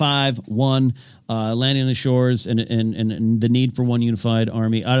 5-1, landing on the shores and the need for one unified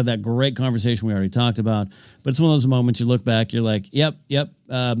army. Out of that great conversation we already talked about. But it's one of those moments you look back, you're like, yep.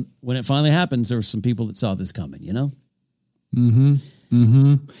 When it finally happens, there were some people that saw this coming, you know?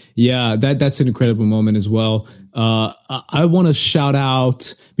 Yeah, that's an incredible moment as well. I want to shout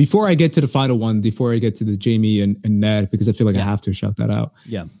out, before I get to the final one, before I get to the Jaime and Ned, because I feel like I have to shout that out.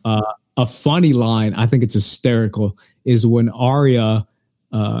 Yeah. A funny line, I think it's hysterical, is when Arya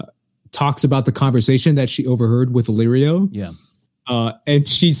talks about the conversation that she overheard with Illyrio. Yeah. And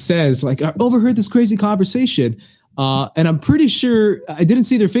she says, like, I overheard this crazy conversation. And I'm pretty sure, I didn't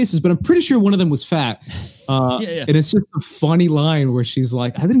see their faces, but I'm pretty sure one of them was fat. And it's just a funny line where she's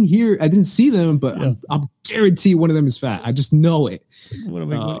like, I didn't see them, but I'll guarantee one of them is fat. I just know it.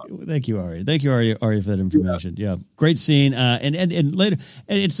 Thank you, Arya. Thank you, Arya, for that information. Yeah. Great scene. And later,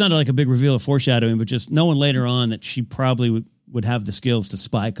 and it's not like a big reveal of foreshadowing, but just knowing later on that she probably would have the skills to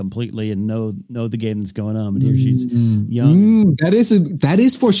spy completely and know the game that's going on. But here she's young. That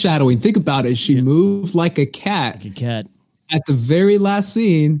is foreshadowing. Think about it. She moved like a cat. Like a cat. At the very last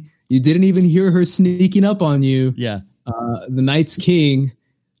scene, you didn't even hear her sneaking up on you. Yeah. The Night's King.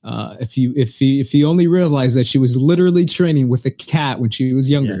 If you only realized that she was literally training with a cat when she was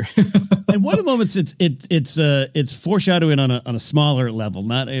younger. Yeah. And one of the moments it's foreshadowing on a smaller level.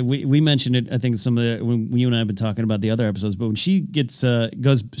 Not we mentioned it. I think when you and I have been talking about the other episodes, but when she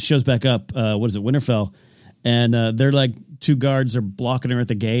shows back up, what is it, Winterfell, and they're like two guards are blocking her at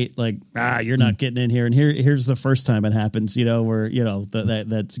the gate, like you're not getting in here. And here's the first time it happens, where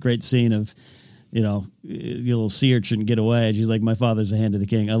that's a great scene of. Your little sea urchin get away. And she's like, my father's the hand of the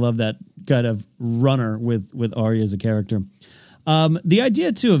king. I love that kind of runner with Arya as a character. The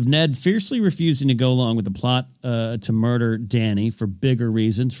idea, too, of Ned fiercely refusing to go along with the plot to murder Dany for bigger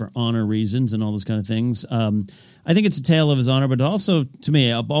reasons, for honor reasons, and all those kind of things. I think it's a tale of his honor, but also, to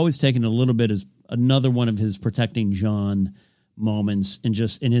me, I've always taken it a little bit as another one of his protecting Jon moments. And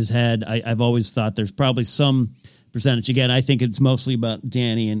just in his head, I've always thought there's probably some percentage. Again, I think it's mostly about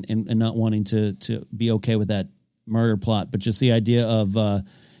Dany and not wanting to be okay with that murder plot, but just the idea of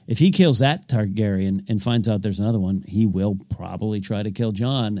if he kills that Targaryen and finds out there's another one, he will probably try to kill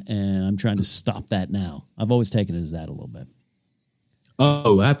Jon, and I'm trying to stop that now. I've always taken it as that a little bit.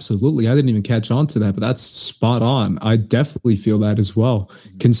 Oh, absolutely. I didn't even catch on to that, but that's spot on. I definitely feel that as well,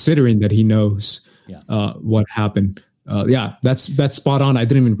 considering that he knows what happened. That's spot on. I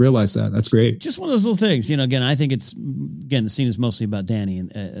didn't even realize that. That's great. Just one of those little things, again, I think the scene is mostly about Dany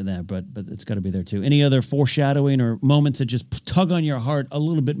and that, but it's got to be there too. Any other foreshadowing or moments that just tug on your heart a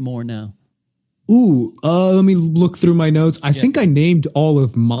little bit more now? Ooh, let me look through my notes. I think I named all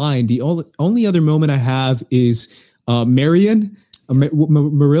of mine. The only other moment I have is Marillion,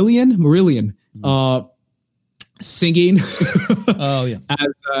 singing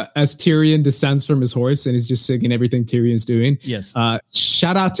as Tyrion descends from his horse and is just singing everything Tyrion's doing. Yes.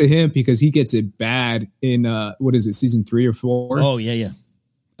 Shout out to him because he gets it bad in what is it, season 3 or 4? Oh yeah.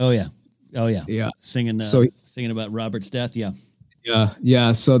 Singing about Robert's death. Yeah.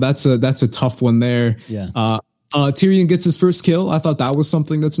 So that's a tough one there. Yeah. Tyrion gets his first kill. I thought that was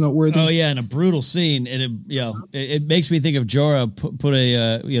something that's noteworthy. Oh yeah, and a brutal scene, and it makes me think of Jorah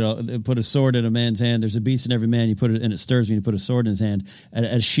put a sword in a man's hand. There's a beast in every man. You put it, and it stirs when you put a sword in his hand.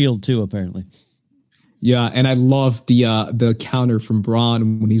 As shield too, apparently. Yeah, and I love the counter from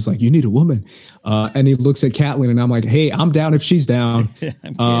Bronn when he's like, "You need a woman," and he looks at Catelyn, and I'm like, "Hey, I'm down if she's down."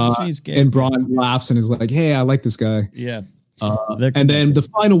 And Bronn laughs and is like, "Hey, I like this guy." Yeah. And then the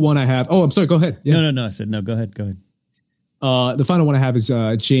final one I have. Oh, I'm sorry. Go ahead. Yeah. No. I said no. Go ahead. The final one I have is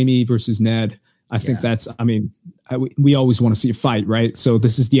Jaime versus Ned. I think that's. I mean, we always want to see a fight, right? So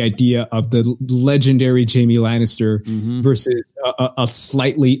this is the idea of the legendary Jaime Lannister versus a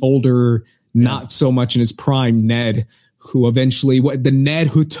slightly older, not so much in his prime Ned, who eventually the Ned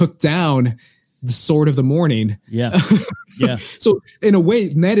who took down the Sword of the Morning. Yeah. Yeah. So in a way,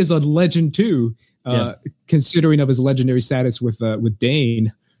 Ned is a legend too. Considering of his legendary status with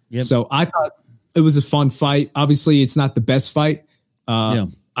Dane. Yep. So I thought it was a fun fight. Obviously, it's not the best fight.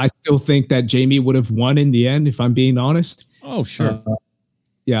 I still think that Jaime would have won in the end, if I'm being honest. Oh, sure.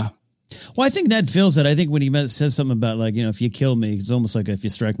 Yeah. Well, I think Ned feels that. I think when he says something about, like, if you kill me, it's almost like if you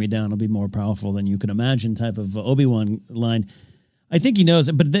strike me down, I'll be more powerful than you can imagine type of Obi-Wan line. I think he knows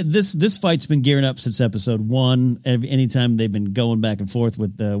it, but this fight's been gearing up since episode 1. Anytime they've been going back and forth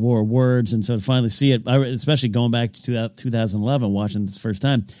with the War of Words, and so to finally see it, especially going back to 2011, watching this first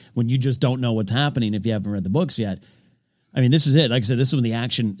time, when you just don't know what's happening if you haven't read the books yet. I mean, this is it. Like I said, this is when the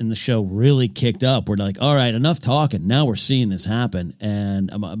action in the show really kicked up. We're like, all right, enough talking. Now we're seeing this happen.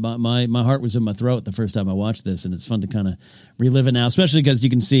 And my heart was in my throat the first time I watched this, and it's fun to kind of relive it now, especially because you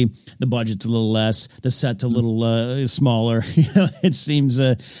can see the budget's a little less, the set's a little smaller. It seems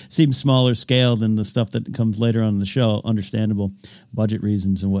smaller scale than the stuff that comes later on in the show. Understandable budget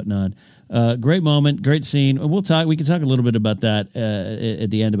reasons and whatnot. Great moment, great scene. We can talk a little bit about that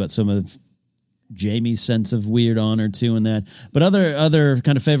at the end, about some of Jaime's sense of weird honor too in that. But other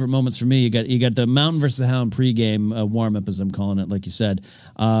kind of favorite moments for me, you got the Mountain versus the Hound pregame warm up, as I'm calling it, like you said.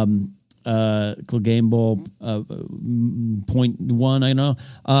 Game Bowl 0.1, I know.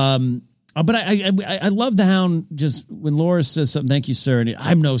 But I love the Hound just when Loras says something, thank you, sir. And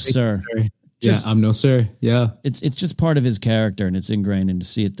I'm no sir. I'm no sir. Yeah. It's just part of his character, and it's ingrained, and to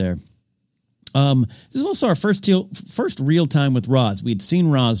see it there. This is also our first real time with Roz. We'd seen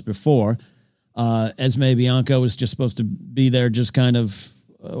Roz before. Esme Bianco was just supposed to be there, just kind of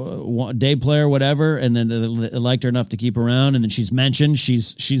day player, whatever, and then they liked her enough to keep around. And then she's mentioned,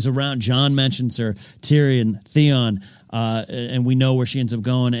 she's around. Jon mentions her, Tyrion, Theon, and we know where she ends up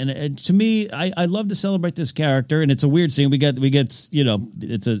going. And to me, I love to celebrate this character. And it's a weird scene. We get it's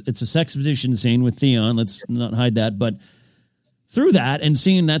a sex position scene with Theon. Let's not hide that, but. Through that and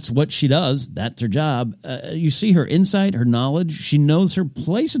seeing that's what she does, that's her job, you see her insight, her knowledge. She knows her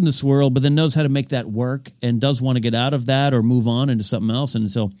place in this world, but then knows how to make that work and does want to get out of that or move on into something else.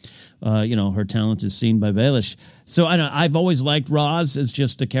 And so, her talent is seen by Baelish. So I've always liked Roz as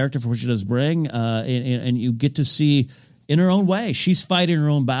just a character for what she does bring, and you get to see in her own way. She's fighting her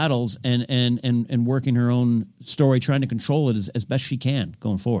own battles and working her own story, trying to control it as best she can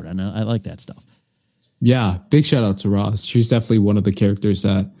going forward. And I like that stuff. Yeah, big shout out to Roz. She's definitely one of the characters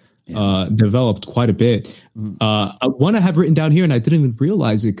that developed quite a bit. One I have written down here, and I didn't even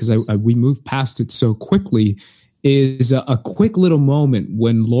realize it because we moved past it so quickly, is a quick little moment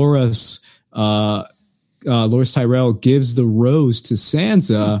when Loras Tyrell gives the rose to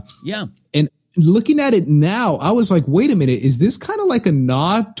Sansa. Yeah. And looking at it now, I was like, wait a minute, is this kind of like a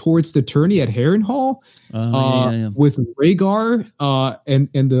nod towards the tourney at Harrenhal with Rhaegar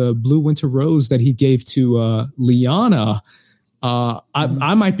and the Blue Winter Rose that he gave to Lyanna?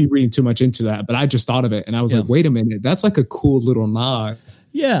 I might be reading too much into that, but I just thought of it and I was like, wait a minute, that's like a cool little nod.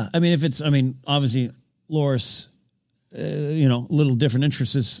 Yeah. Obviously Loras, little different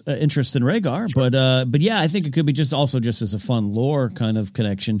interest than Rhaegar, sure. But yeah, I think it could be just as a fun lore kind of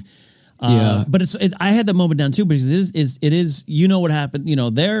connection. But I had that moment down too, because it is what happened,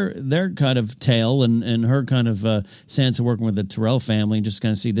 their kind of tale and her kind of Sansa working with the Tyrell family, and just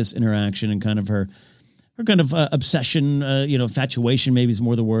kind of see this interaction and kind of her kind of obsession, infatuation maybe is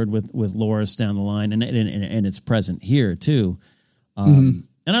more the word with Loras down the line, and it's present here too. And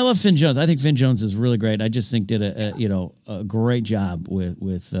I love Finn Jones. I think Finn Jones is really great. I just think did a great job with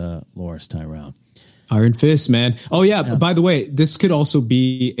Loras Tyrell. Iron Fist, man. Oh, yeah. By the way, this could also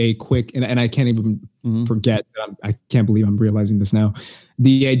be a quick, and I can't even forget, I can't believe I'm realizing this now.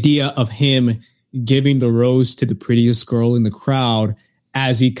 The idea of him giving the rose to the prettiest girl in the crowd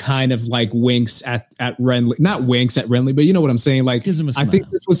as he kind of like winks at Renly, not winks at Renly, but you know what I'm saying? Like, I think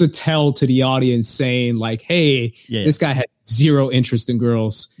this was a tell to the audience saying like, hey, this guy had zero interest in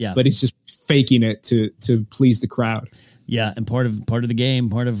girls, but he's just faking it to please the crowd. Yeah, and part of the game,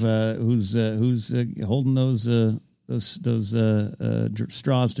 part of who's holding those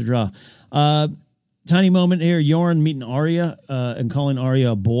straws to draw. Tiny moment here, Yoren meeting Arya and calling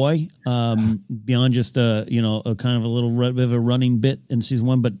Arya a boy. Beyond just a kind of a little bit of a running bit in season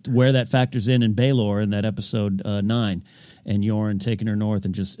 1, but where that factors in Baelor in that episode 9, and Yoren taking her north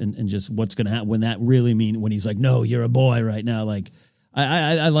and just what's going to happen when that really when he's like, no, you're a boy right now. Like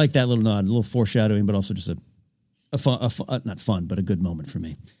I like that little nod, a little foreshadowing, but also just a fun, not fun, but a good moment for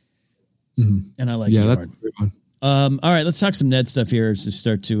me. And I like Yoren. That's a great one. All right, let's talk some Ned stuff here to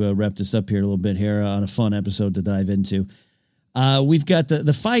start to wrap this up here a little bit here on a fun episode to dive into. We've got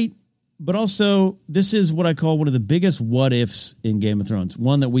the fight, but also this is what I call one of the biggest what ifs in Game of Thrones.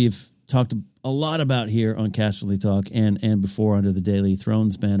 One that we've talked a lot about here on Casterly Talk and before under the Daily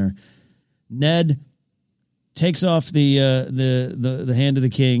Thrones banner. Ned takes off the Hand of the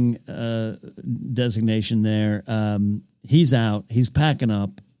King designation there. He's out. He's packing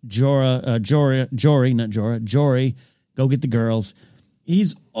up. Jory, go get the girls.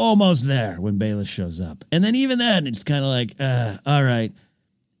 He's almost there when Baelish shows up. And then even then, it's kind of like, all right,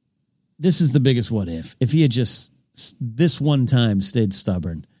 this is the biggest what if. If he had just this one time stayed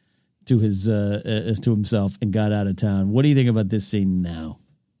stubborn to himself and got out of town. What do you think about this scene now?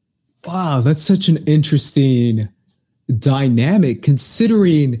 Wow, that's such an interesting dynamic,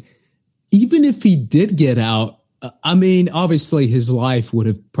 considering even if he did get out, I mean, obviously his life would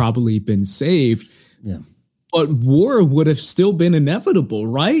have probably been saved. Yeah. But war would have still been inevitable,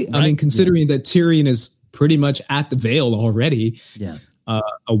 right? I mean, considering that Tyrion is pretty much at the Vale already,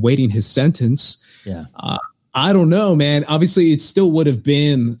 awaiting his sentence. Yeah. I don't know, man. Obviously, it still would have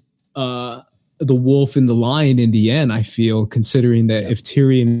been the wolf and the lion in the end, I feel, considering that if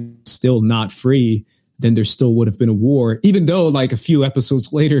Tyrion is still not free, then there still would have been a war, even though like a few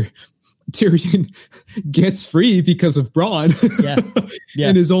episodes later, Tyrion gets free because of Bronn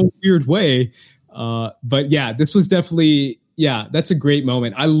in his own weird way. But yeah, this was definitely, that's a great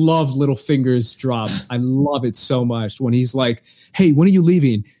moment. I love Littlefinger's drop. I love it so much when he's like, hey, when are you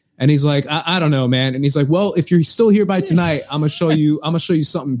leaving? And he's like, I don't know, man. And he's like, well, if you're still here by tonight, I'm going to show you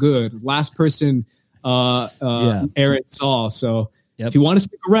something good. Last person, Aaron saw. So if you want to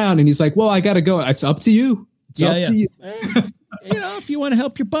stick around, and he's like, well, I got to go. It's up to you. It's up to you. You know, if you want to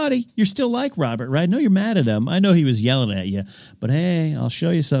help your buddy, you're still like Robert, right? I know you're mad at him. I know he was yelling at you, but hey, I'll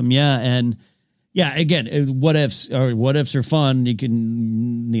show you something. Yeah. And again, what ifs are fun. You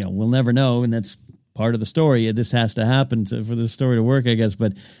can, we'll never know. And that's part of the story. This has to happen for the story to work, I guess.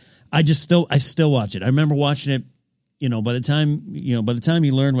 But I still watch it. I remember watching it, by the time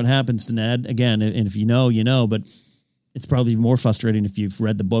you learn what happens to Ned again, and if you know, but it's probably more frustrating if you've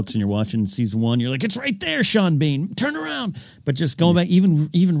read the books and you're watching season 1. You're like, it's right there, Sean Bean, turn around. But just going back, even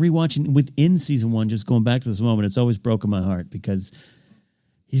rewatching within season 1, just going back to this moment, it's always broken my heart because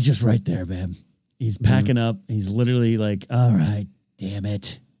he's just right there, man. He's packing up. He's literally like, all right, damn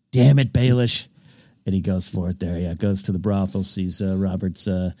it, Baelish. And he goes for it there. Yeah, goes to the brothel, sees Robert's,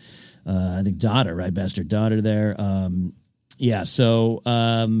 I think, daughter, right? Bastard daughter there. It's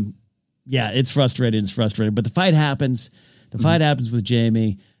frustrating. But the fight happens. The fight happens with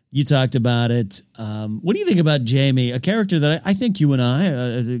Jaime. You talked about it. What do you think about Jaime? A character that I think you and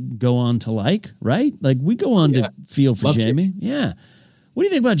I go on to like, right? Like we go on to feel for Jaime. Yeah. What do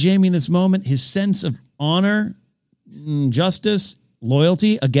you think about Jaime in this moment? His sense of honor, justice,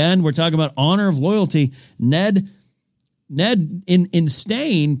 loyalty. Again, we're talking about honor of loyalty. Ned in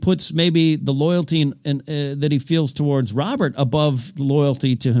staying puts maybe the loyalty that he feels towards Robert above the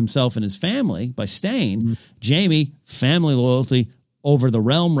loyalty to himself and his family by staying. Jaime, family loyalty over the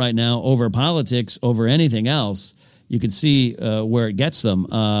realm right now, over politics, over anything else. You can see where it gets them.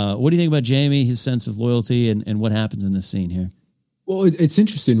 What do you think about Jaime, his sense of loyalty, and what happens in this scene here? Well, it's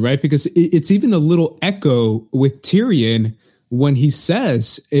interesting, right? Because it's even a little echo with Tyrion when he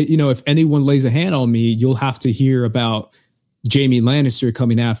says, if anyone lays a hand on me, you'll have to hear about Jaime Lannister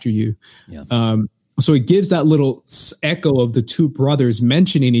coming after you. Yeah. So it gives that little echo of the two brothers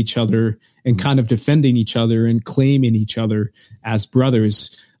mentioning each other and kind of defending each other and claiming each other as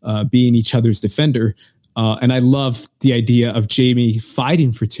brothers, being each other's defender. And I love the idea of Jaime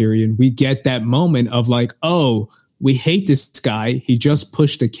fighting for Tyrion. We get that moment of like, oh, we hate this guy. He just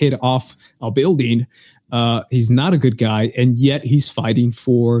pushed a kid off a building. He's not a good guy. And yet he's fighting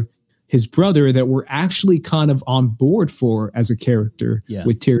for his brother that we're actually kind of on board for as a character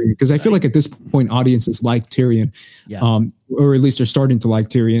with Tyrion. Because I feel like at this point, audiences like Tyrion, or at least are starting to like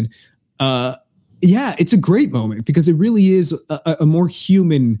Tyrion. It's a great moment because it really is a more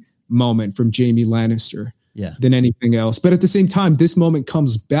human moment from Jaime Lannister than anything else. But at the same time, this moment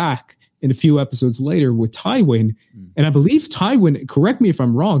comes back in a few episodes later with Tywin. And I believe Tywin, correct me if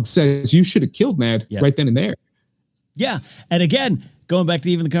I'm wrong, says you should have killed Ned right then and there. Yeah. And again, going back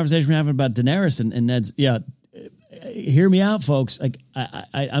to even the conversation we're having about Daenerys and Ned's, hear me out, folks. Like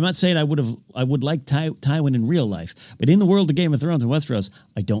I'm not saying I would like Tywin in real life, but in the world of Game of Thrones and Westeros,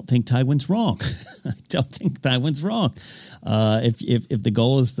 I don't think Tywin's wrong. I don't think Tywin's wrong. If the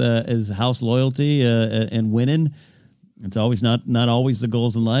goal is house loyalty and winning, it's always not always the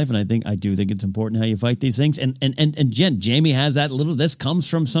goals in life. And I do think it's important how you fight these things. And Jen, Jaime has that this comes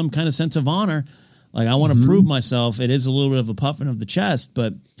from some kind of sense of honor. Like I want to prove myself. It is a little bit of a puffing of the chest,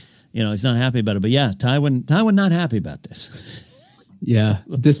 but he's not happy about it. But Tywin not happy about this. Yeah,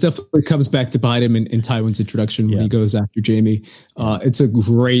 this definitely comes back to bite him in Tywin's introduction when he goes after Jaime. It's a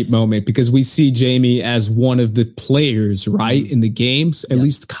great moment because we see Jaime as one of the players, right, in the games, at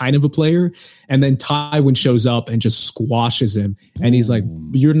least kind of a player. And then Tywin shows up and just squashes him. And he's like,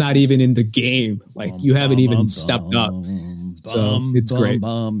 you're not even in the game. Like, you haven't even stepped up. So it's great.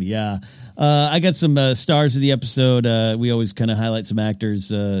 Yeah. I got some stars of the episode. We always kind of highlight some actors,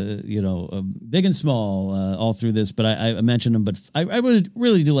 big and small, all through this. But I mentioned them. But I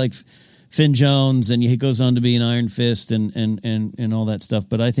really do like Finn Jones, and he goes on to be an Iron Fist and all that stuff.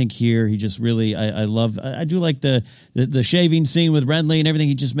 But I think here he just really, I do like the shaving scene with Renly and everything.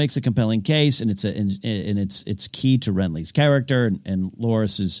 He just makes a compelling case, and it's key to Renly's character, and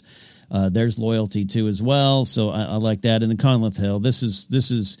Loras is. There's loyalty too as well, so I like that. And the Conleth Hill, this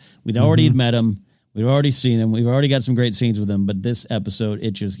is we'd already met him, we've already seen him, we've already got some great scenes with him. But this episode,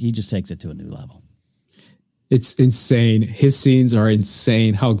 he just takes it to a new level. It's insane. His scenes are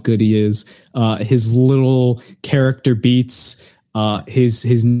insane. How good he is. His little character beats,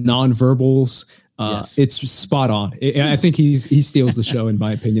 his nonverbals. Yes. It's spot on. I think he steals the show in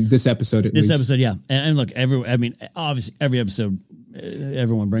my opinion. This episode, at least. Episode, yeah. And look, obviously every episode.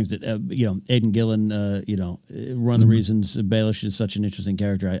 Everyone brings it. Aidan Gillen. One of the reasons Baelish is such an interesting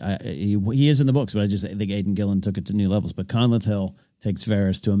character. He is in the books, but I just think Aidan Gillen took it to new levels. But Conleth Hill takes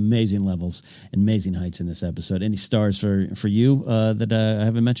Varys to amazing levels, and amazing heights in this episode. Any stars for you that I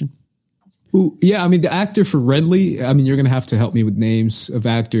haven't mentioned? Ooh, yeah, I mean the actor for Renly. I mean you're going to have to help me with names of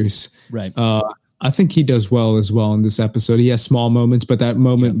actors, right? I think he does well as well in this episode. He has small moments, but that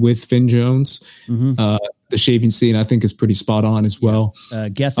moment with Finn Jones. The shaving scene, I think, is pretty spot on as well.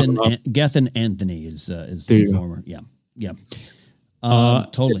 Gethin Anthony is the performer. Yeah.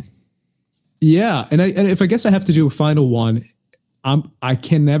 Totally. Yeah, and if I guess I have to do a final one, I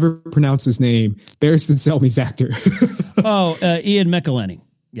can never pronounce his name. Barristan Selmy's actor. Ian McElhinney.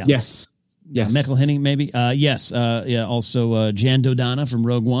 Yeah. Yes. McElhinney, maybe. Yes. Also, Jan Dodonna from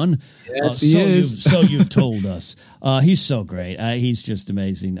Rogue One. Yes, he is. So you've told us. He's so great. He's just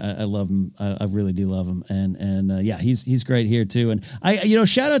amazing. I love him. I really do love him. And he's great here too. And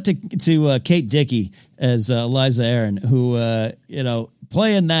shout out to Kate Dickie as Liza Aaron, who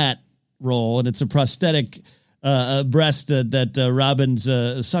playing that role, and it's a prosthetic breast that Robin's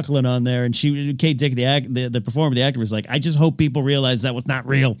suckling on there, and Kate Dickie, the performer, the actor, was like, I just hope people realize that was not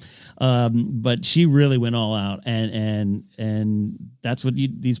real. But she really went all out, and that's what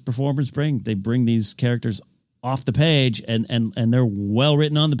these performers bring. They bring these characters off the page, and they're well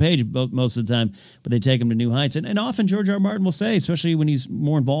written on the page most of the time, but they take them to new heights. And often George R. R. Martin will say, especially when he's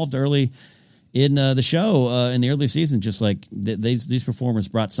more involved early in the show, in the early season, just like these performers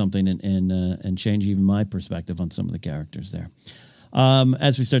brought something and changed even my perspective on some of the characters there.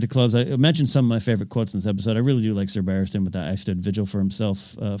 As we start to close, I mentioned some of my favorite quotes in this episode. I really do like Sir Barristan with that. I stood vigil for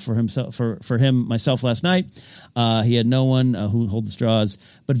myself last night. He had no one who hold the straws,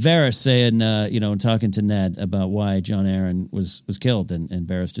 but Varys saying, talking to Ned about why Jon Arryn was killed, and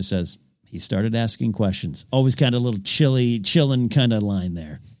Varys just says he started asking questions. Always kind of a little chilling kind of line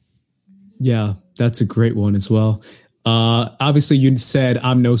there. Yeah, that's a great one as well. Obviously, you said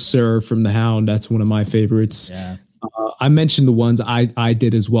I'm no Sir from The Hound. That's one of my favorites. Yeah. I mentioned the ones I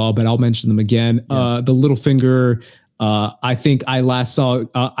did as well, but I'll mention them again. Yeah. The Littlefinger. I think I last saw.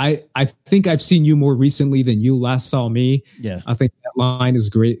 I think I've seen you more recently than you last saw me. Yeah. I think that line is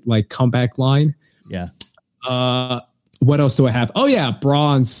great, like comeback line. Yeah. What else do I have? Oh yeah,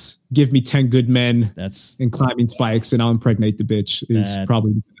 Bronze. Give me 10 good men. And climbing spikes, and I'll impregnate the bitch is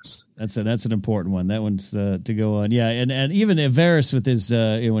probably the best. That's an important one. That one's to go on. Yeah, and even Varys with his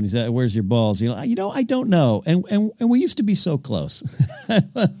when he's where's your balls? I don't know. And we used to be so close. I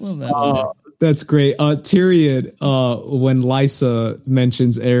love that. That's great. Tyrion, when Lysa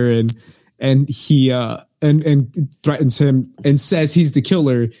mentions Aaron, and he and threatens him and says he's the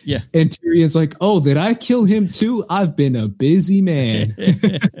killer. Yeah. And Tyrion's like, oh, did I kill him too? I've been a busy man.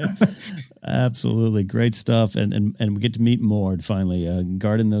 Absolutely. Great stuff. And we get to meet Mord finally,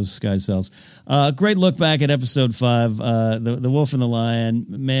 guarding those sky cells. Great look back at episode 5, the Wolf and the Lion.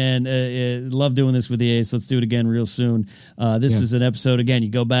 Man, love doing this with the Ace. Let's do it again real soon. This is an episode, again, you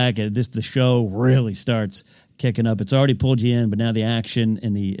go back, the show really starts kicking up. It's already pulled you in, but now the action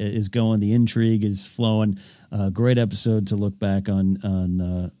and is going, the intrigue is flowing. Great episode to look back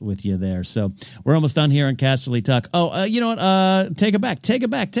on with you there. So we're almost done here on Casterly Talk. Oh, you know what? Take it back.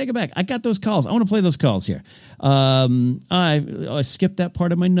 I got those calls. I want to play those calls here. I skipped that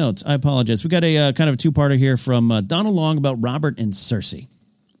part of my notes. I apologize. We got a kind of a two-parter here from Donald Long about Robert and Cersei.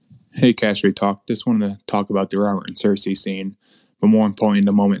 Hey, Casterly Talk. Just wanted to talk about the Robert and Cersei scene. But more importantly,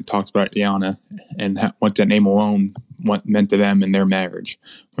 the moment it talks about Lyanna and what that name alone meant to them in their marriage.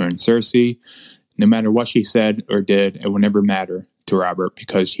 Where in Cersei, no matter what she said or did, it would never matter to Robert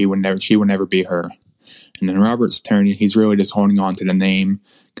because she would never be her. And in Robert's turn, he's really just holding on to the name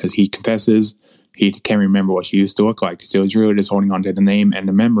because he confesses he can't remember what she used to look like. So he's really just holding on to the name and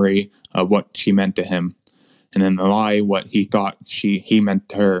the memory of what she meant to him. And then the lie, what he thought he meant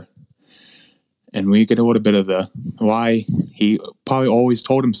to her. And we get a little bit of the lie he probably always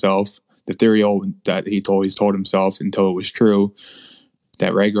told himself, the theory that he always told himself until it was true,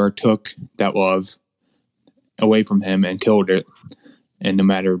 that Rhaegar took that love away from him and killed it. And no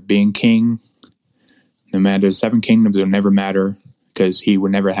matter being king, no matter the 7 kingdoms, it would never matter because he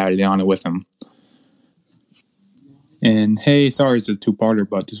would never have Lyanna with him. And hey, sorry it's a two-parter,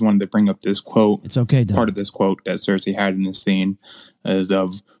 but just wanted to bring up this quote. It's okay, Don. Part of this quote that Cersei had in this scene is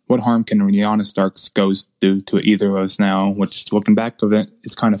of, what harm can Lyanna Stark's ghost do to either of us now? Which, looking back of it,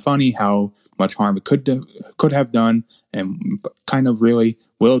 it's kind of funny how much harm it could have done, and kind of really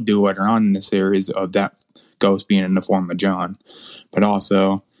will do later on in the series of that ghost being in the form of Jon. But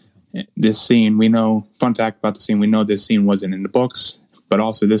also, this scene, we know, fun fact about the scene, we know this scene wasn't in the books, but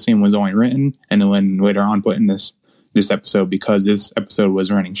also this scene was only written and then later on put in this episode because this episode was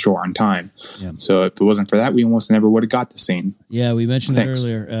running short on time. Yeah. So if it wasn't for that, we almost never would have got the scene. Yeah, we mentioned that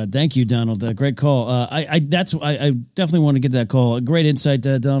earlier. Thank you, Donald. Great call. I definitely want to get that call. A great insight,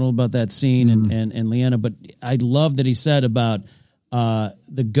 Donald, about that scene and Lyanna. But I love that he said about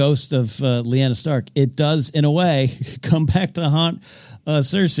the ghost of Lyanna Stark. It does, in a way, come back to haunt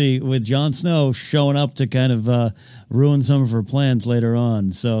Cersei with Jon Snow showing up to kind of ruin some of her plans later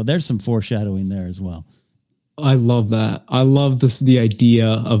on. So there's some foreshadowing there as well. I love that. I love the idea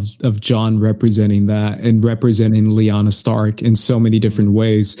of Jon representing that and representing Lyanna Stark in so many different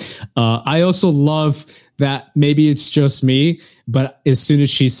ways. I also love that maybe it's just me, but as soon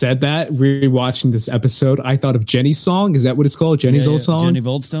as she said that, rewatching this episode, I thought of Jenny's song. Is that what it's called? Jenny's old song? Jenny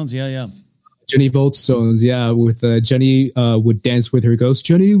Goldstones? Yeah. Jenny Goldstones, yeah, with Jenny would dance with her ghost.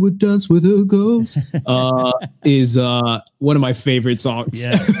 Jenny would dance with her ghost is one of my favorite songs.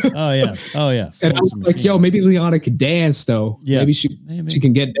 Yeah. Oh yeah. And I was like, yo, maybe Lyanna could dance though. Yeah. Maybe she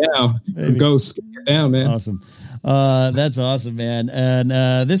can get down. Her ghost can get down, man. Awesome. That's awesome, man.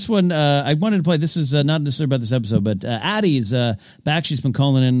 And this one, I wanted to play. This is not necessarily about this episode, but Addie's back. She's been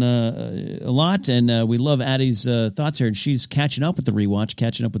calling in a lot, and we love Addie's thoughts here. And she's catching up with the rewatch,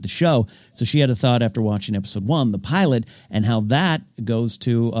 catching up with the show. So she had a thought after watching episode 1, the pilot, and how that goes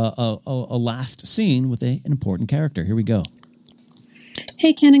to a last scene with an important character. Here we go.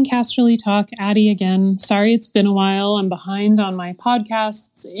 Hey, Ken and Casterly Talk, Addie again. Sorry it's been a while. I'm behind on my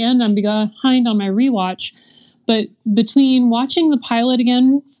podcasts, and I'm behind on my rewatch. But between watching the pilot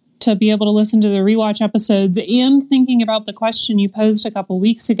again to be able to listen to the rewatch episodes and thinking about the question you posed a couple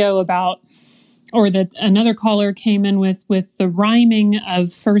weeks ago about, or that another caller came in with the rhyming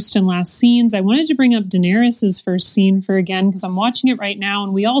of first and last scenes, I wanted to bring up Daenerys' first scene for again, because I'm watching it right now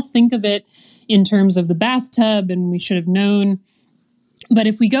and we all think of it in terms of the bathtub and we should have known. But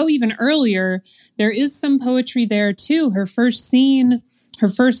if we go even earlier, there is some poetry there too. Her first scene, her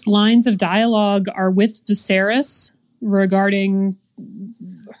first lines of dialogue are with Viserys regarding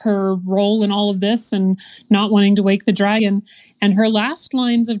her role in all of this and not wanting to wake the dragon. And her last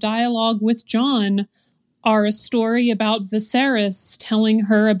lines of dialogue with Jon are a story about Viserys telling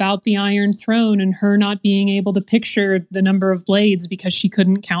her about the Iron Throne and her not being able to picture the number of blades because she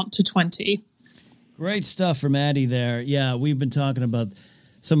couldn't count to 20. Great stuff from Addie there. Yeah, we've been talking about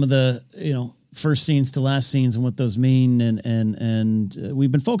some of the, first scenes to last scenes and what those mean, and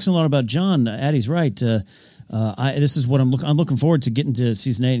we've been focusing a lot about Jon. Addie's right. This is what I'm looking forward to getting to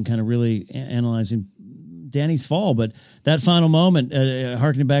season 8 and kind of really analyzing Dany's fall. But that final moment,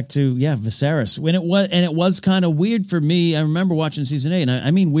 harkening back to Viserys, when it was kind of weird for me. I remember watching season 8, and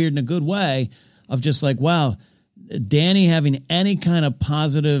I mean weird in a good way, of just like, wow, Dany having any kind of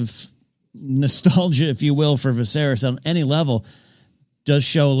positive nostalgia, if you will, for Viserys on any level does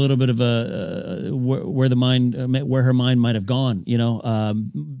show a little bit of where her mind might have gone,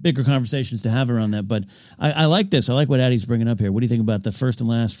 bigger conversations to have around that. But I like this. I like what Addie's bringing up here. What do you think about the first and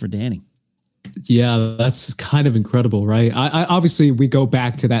last for Dany? Yeah, that's kind of incredible, right? I obviously, we go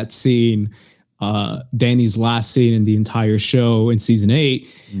back to that scene, Dany's last scene in the entire show in season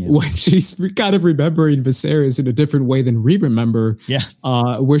 8, when she's kind of remembering Viserys in a different way than we remember. Yeah.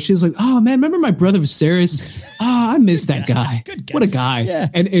 Where she's like, oh man, remember my brother Viserys? I miss that guy. Good guy. What a guy. Yeah.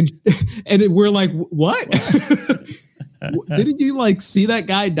 And we're like, what? Didn't you see that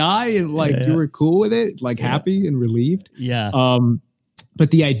guy die and you were cool with it? Happy and relieved? Yeah. But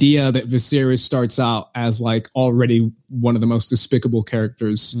the idea that Viserys starts out as already one of the most despicable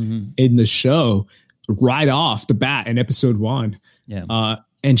characters in the show right off the bat in episode 1. Yeah.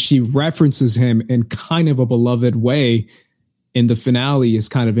 And she references him in kind of a beloved way in the finale is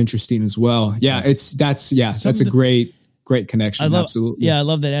kind of interesting as well. Yeah. That's a great connection. Absolutely. Yeah. I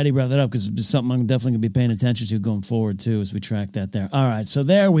love that Addie brought that up because it's something I'm definitely going to be paying attention to going forward too, as we track that there. All right. So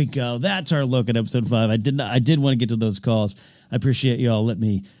there we go. That's our look at episode 5. I did want to get to those calls. I appreciate you all letting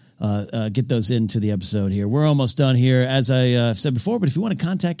me get those into the episode here. We're almost done here, as I said before, but if you want to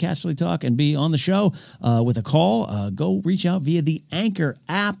contact Casterly Talk and be on the show with a call, go reach out via the Anchor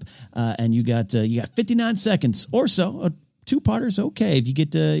app, and you got 59 seconds or so. Two-parter's okay if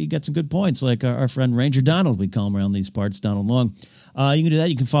you got some good points, like our friend Ranger Donald, we call him around these parts, Donald Long. You can do that.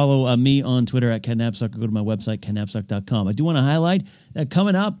 You can follow me on Twitter at Ken Napzok, or go to my website, kennapzok.com. I do want to highlight that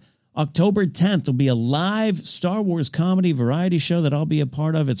coming up October 10th will be a live Star Wars comedy variety show that I'll be a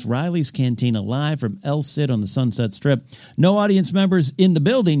part of. It's Riley's Cantina live from El Cid on the Sunset Strip. No audience members in the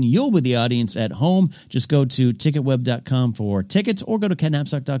building. You'll be the audience at home. Just go to ticketweb.com for tickets, or go to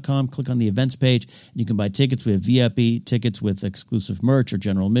kennapzok.com, click on the events page, and you can buy tickets. We have VIP tickets with exclusive merch or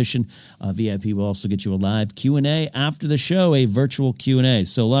general admission. VIP will also get you a live Q&A after the show, a virtual Q&A.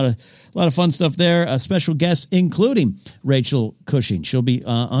 So a lot of fun stuff there. A special guest, including Rachel Cushing. She'll be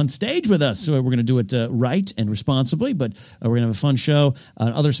on stage with us. So we're going to do it right and responsibly, but we're going to have a fun show.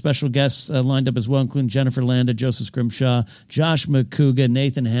 Other special guests lined up as well, including Jennifer Landa, Joseph Scrimshaw, Josh McCouga,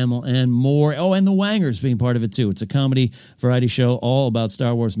 Nathan Hamill, and more. Oh, and the Wangers being part of it too. It's a comedy variety show all about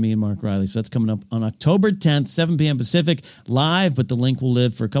Star Wars, me and Mark Riley. So that's coming up on October 10th, 7 p.m. Pacific, live, but the link will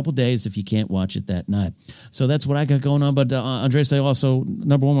live for a couple days if you can't watch it that night. So that's what I got going on. But Andres, I also,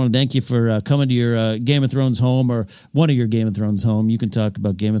 number one, want to thank you for coming to your Game of Thrones home, or one of your Game of Thrones home. You can talk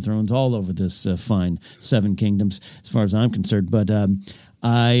about Game of Thrones all over this fine Seven Kingdoms, as far as I'm concerned. But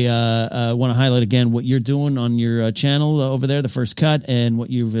I want to highlight again what you're doing on your channel over there, The First Cut, and what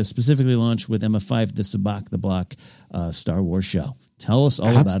you've specifically launched with Emma Fyffe, the Sabacc the Block Star Wars show. Tell us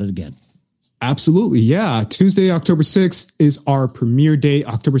all about it again. Absolutely. Yeah. Tuesday, October 6th is our premiere day.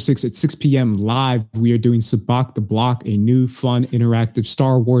 October 6th at 6 p.m. live. We are doing Sabacc the Block, a new, fun, interactive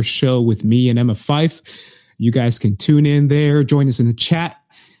Star Wars show with me and Emma Fyffe. You guys can tune in there, join us in the chat,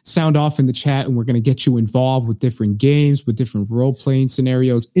 sound off in the chat, and we're going to get you involved with different games, with different role-playing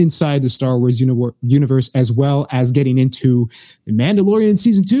scenarios inside the Star Wars universe, as well as getting into The Mandalorian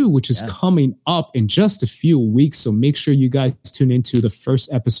Season 2, which is coming up in just a few weeks. So make sure you guys tune into the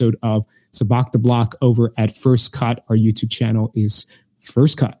first episode of Sabacc the Block over at First Cut. Our YouTube channel is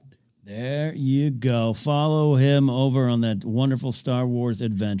First Cut. There you go. Follow him over on that wonderful Star Wars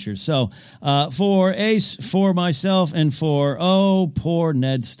adventure. So for Ace, for myself, and for, poor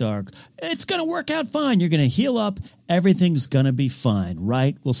Ned Stark, it's going to work out fine. You're going to heal up. Everything's going to be fine,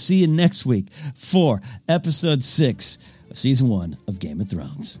 right? We'll see you next week for episode 6 of season 1 of Game of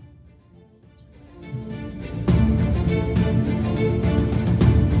Thrones.